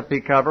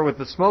canopy cover with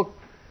the smoke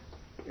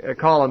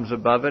columns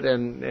above it,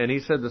 and he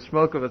said the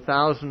smoke of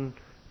 1,000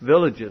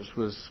 villages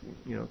was,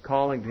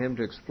 calling to him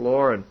to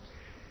explore,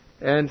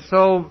 and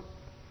so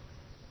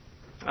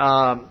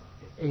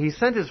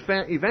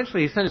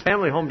eventually he sent his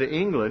family home to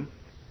England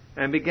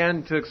and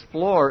began to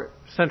explore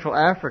Central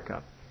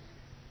Africa,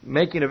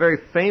 making a very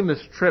famous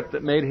trip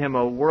that made him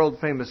a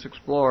world-famous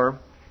explorer,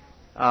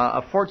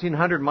 a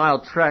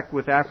 1,400-mile trek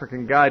with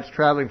African guides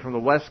traveling from the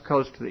west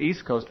coast to the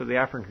east coast of the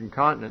African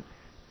continent.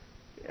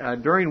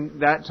 During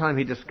that time,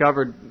 he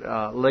discovered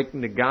Lake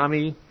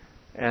Ngami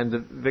and the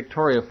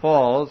Victoria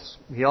Falls.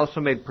 He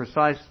also made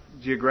precise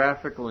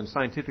geographical and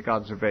scientific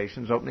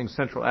observations, opening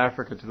Central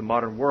Africa to the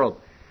modern world.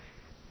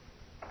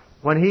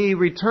 When he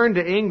returned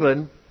to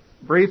England,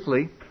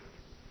 briefly,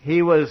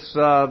 he was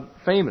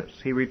famous.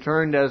 He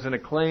returned as an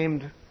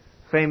acclaimed,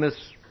 famous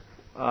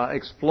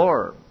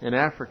explorer in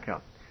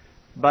Africa.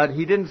 But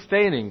he didn't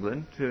stay in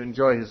England to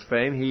enjoy his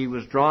fame. He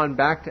was drawn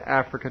back to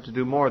Africa to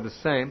do more of the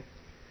same.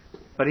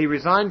 But he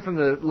resigned from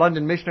the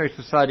London Missionary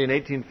Society in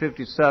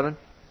 1857,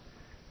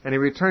 and he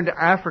returned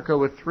to Africa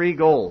with 3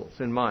 goals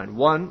in mind.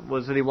 One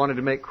was that he wanted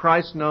to make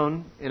Christ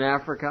known in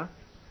Africa.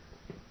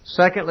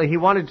 Secondly, he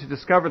wanted to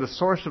discover the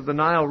source of the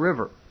Nile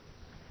River.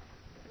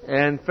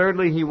 And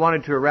thirdly, he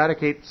wanted to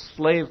eradicate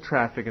slave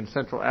traffic in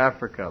Central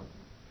Africa.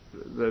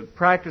 The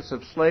practice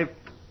of slave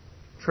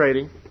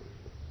trading,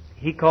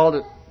 he called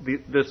it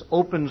this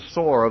open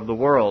sore of the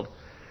world.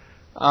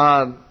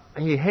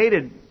 He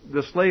hated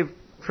the slave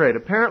trade.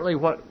 Apparently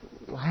what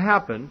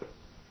happened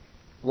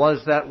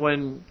was that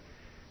when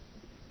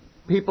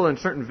people in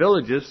certain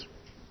villages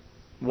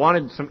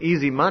wanted some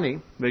easy money,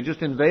 they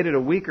just invaded a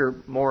weaker,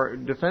 more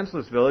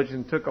defenseless village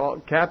and took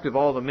captive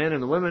all the men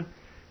and the women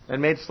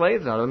and made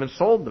slaves out of them and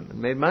sold them and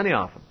made money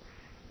off them.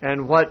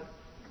 And what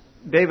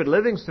David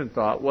Livingstone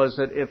thought was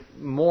that if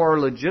more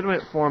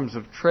legitimate forms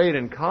of trade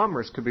and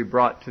commerce could be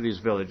brought to these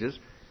villages,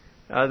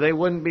 they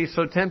wouldn't be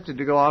so tempted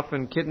to go off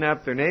and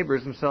kidnap their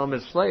neighbors and sell them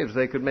as slaves.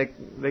 They could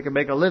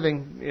make a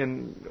living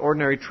in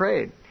ordinary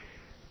trade.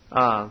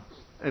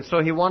 And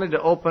so he wanted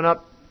to open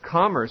up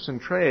commerce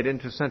and trade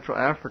into Central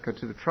Africa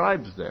to the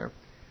tribes there,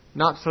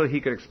 not so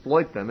he could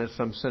exploit them, as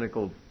some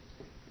cynical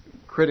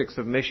critics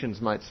of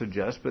missions might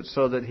suggest, but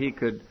so that he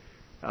could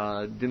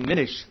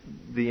diminish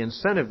the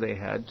incentive they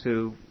had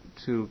to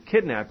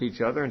kidnap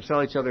each other and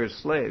sell each other as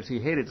slaves. He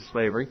hated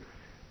slavery,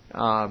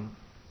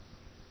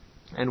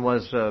 and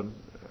was a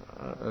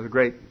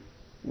great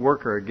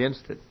worker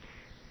against it.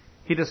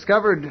 He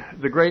discovered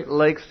the Great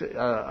Lakes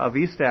of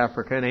East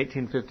Africa in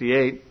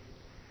 1858,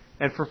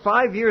 and for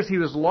 5 years he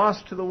was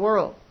lost to the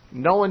world.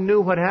 No one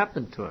knew what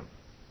happened to him.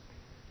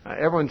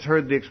 Everyone's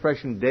heard the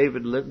expression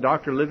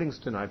Dr.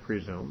 Livingstone, I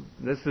presume.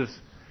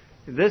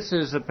 This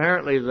is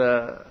apparently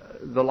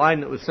the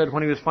line that was said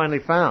when he was finally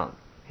found.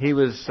 He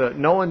was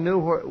no one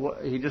knew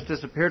he just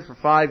disappeared for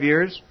 5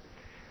 years.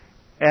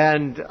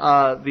 And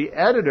the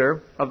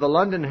editor of the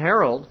London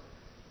Herald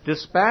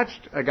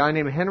dispatched a guy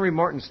named Henry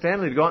Morton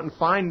Stanley to go out and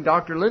find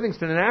Dr.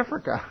 Livingstone in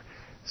Africa.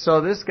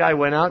 So this guy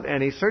went out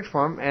and he searched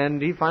for him,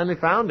 and he finally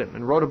found him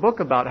and wrote a book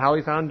about how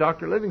he found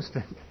Dr.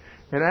 Livingstone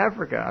in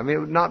Africa. I mean, it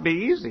would not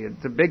be easy.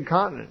 It's a big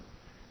continent.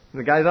 And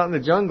the guy's out in the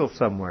jungle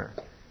somewhere.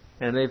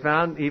 And he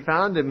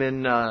found him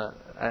in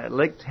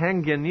Lake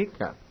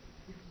Tanganyika.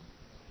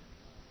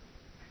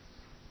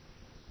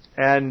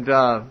 And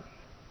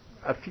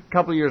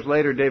couple of years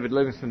later, David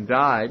Livingstone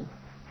died.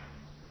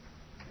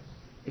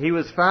 He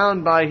was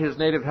found by his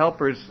native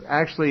helpers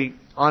actually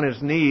on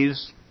his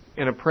knees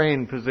in a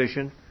praying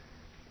position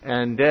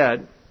and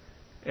dead.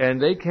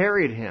 And they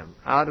carried him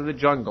out of the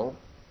jungle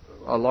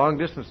a long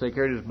distance. They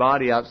carried his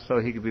body out so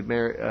he could be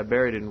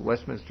buried in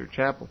Westminster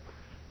Chapel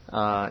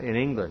in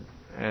England.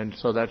 And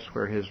so that's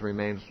where his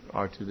remains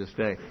are to this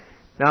day.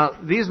 Now,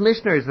 these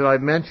missionaries that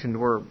I've mentioned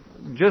were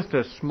just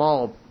a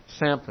small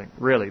sampling,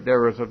 really.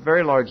 There was a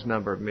very large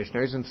number of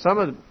missionaries, and some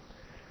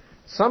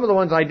of the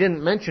ones I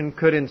didn't mention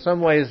could in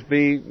some ways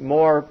be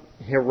more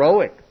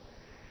heroic.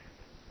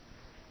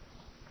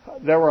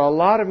 There were a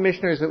lot of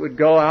missionaries that would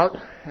go out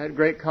at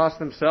great cost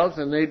themselves,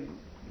 and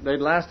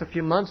they'd last a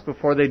few months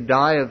before they'd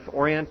die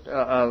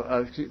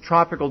of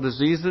tropical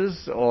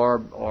diseases,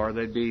 or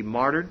they'd be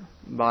martyred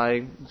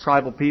by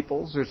tribal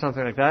peoples or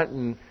something like that,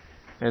 and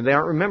they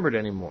aren't remembered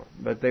anymore.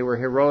 But they were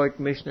heroic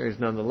missionaries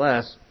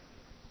nonetheless.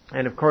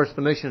 And of course,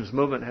 the missions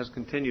movement has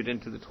continued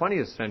into the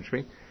 20th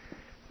century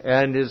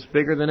and is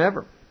bigger than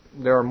ever.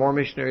 There are more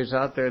missionaries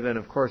out there than,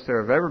 of course,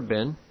 there have ever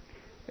been,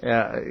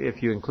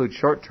 if you include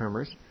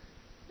short-termers.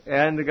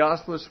 And the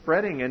gospel is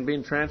spreading and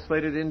being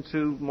translated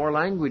into more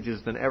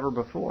languages than ever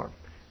before.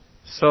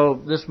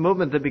 So this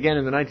movement that began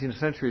in the 19th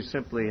century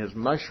simply has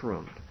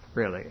mushroomed,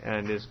 really,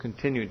 and is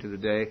continuing to the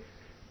day.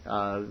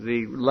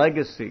 The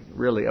legacy,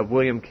 really, of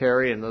William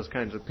Carey and those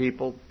kinds of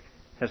people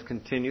has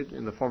continued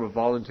in the form of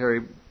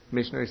voluntary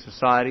missionary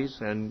societies,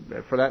 and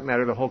for that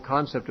matter, the whole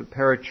concept of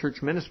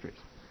parachurch ministries.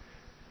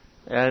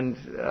 And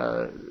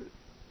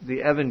the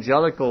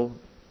evangelical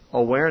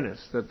awareness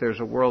that there's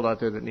a world out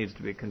there that needs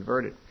to be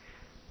converted.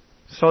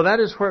 So that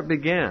is where it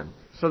began.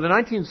 So the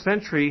 19th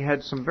century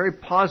had some very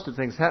positive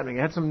things happening.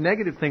 It had some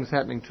negative things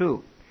happening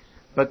too.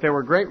 But there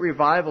were great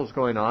revivals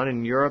going on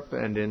in Europe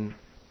and in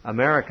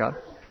America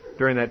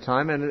during that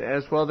time, and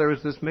as well there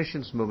was this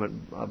missions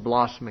movement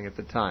blossoming at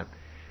the time.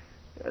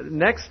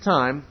 Next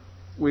time,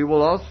 we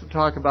will also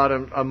talk about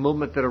a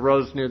movement that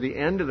arose near the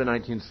end of the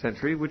 19th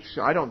century, which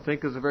I don't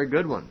think is a very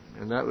good one,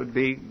 and that would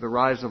be the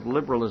rise of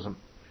liberalism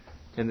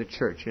in the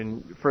church,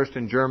 first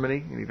in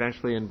Germany and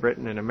eventually in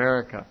Britain and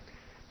America.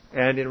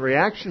 And in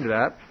reaction to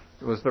that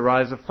was the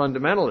rise of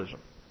fundamentalism.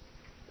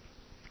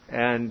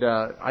 And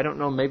I don't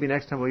know, maybe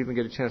next time we'll even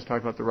get a chance to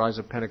talk about the rise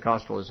of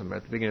Pentecostalism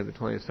at the beginning of the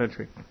 20th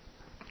century.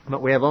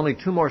 But we have only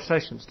 2 more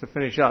sessions to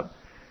finish up,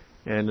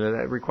 and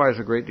that requires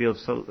a great deal of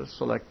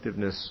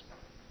selectiveness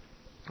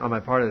on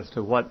my part as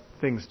to what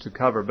things to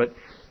cover. But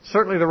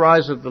certainly the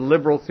rise of the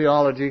liberal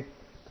theology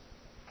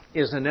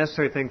is a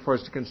necessary thing for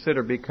us to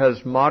consider,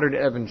 because modern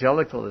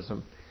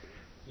evangelicalism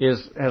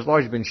has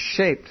largely been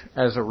shaped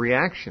as a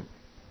reaction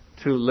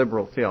to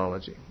liberal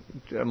theology,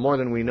 more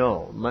than we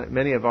know.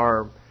 Many of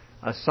our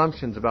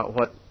assumptions about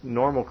what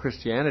normal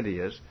Christianity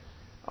is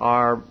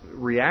are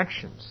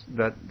reactions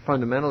that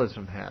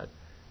fundamentalism had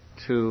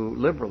to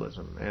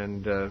liberalism.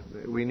 And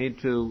we need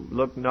to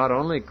look not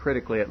only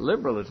critically at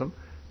liberalism,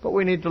 but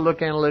we need to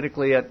look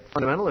analytically at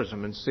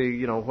fundamentalism and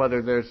see,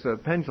 whether there's a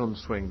pendulum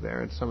swing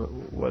there,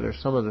 and whether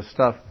some of the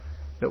stuff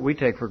that we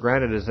take for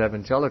granted as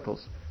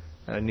evangelicals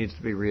needs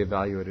to be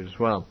reevaluated as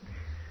well.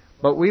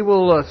 But we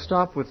will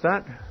stop with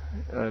that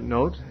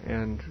note,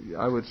 and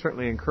I would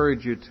certainly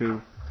encourage you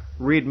to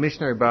read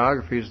missionary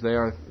biographies. They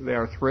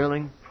are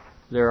thrilling,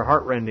 they're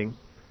heartrending,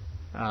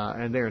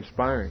 and they're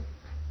inspiring.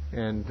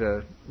 And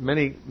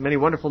many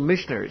wonderful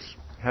missionaries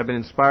have been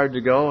inspired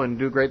to go and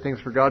do great things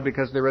for God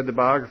because they read the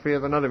biography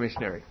of another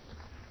missionary.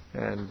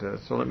 And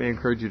so let me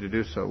encourage you to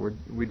do so.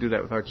 We do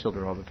that with our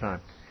children all the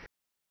time.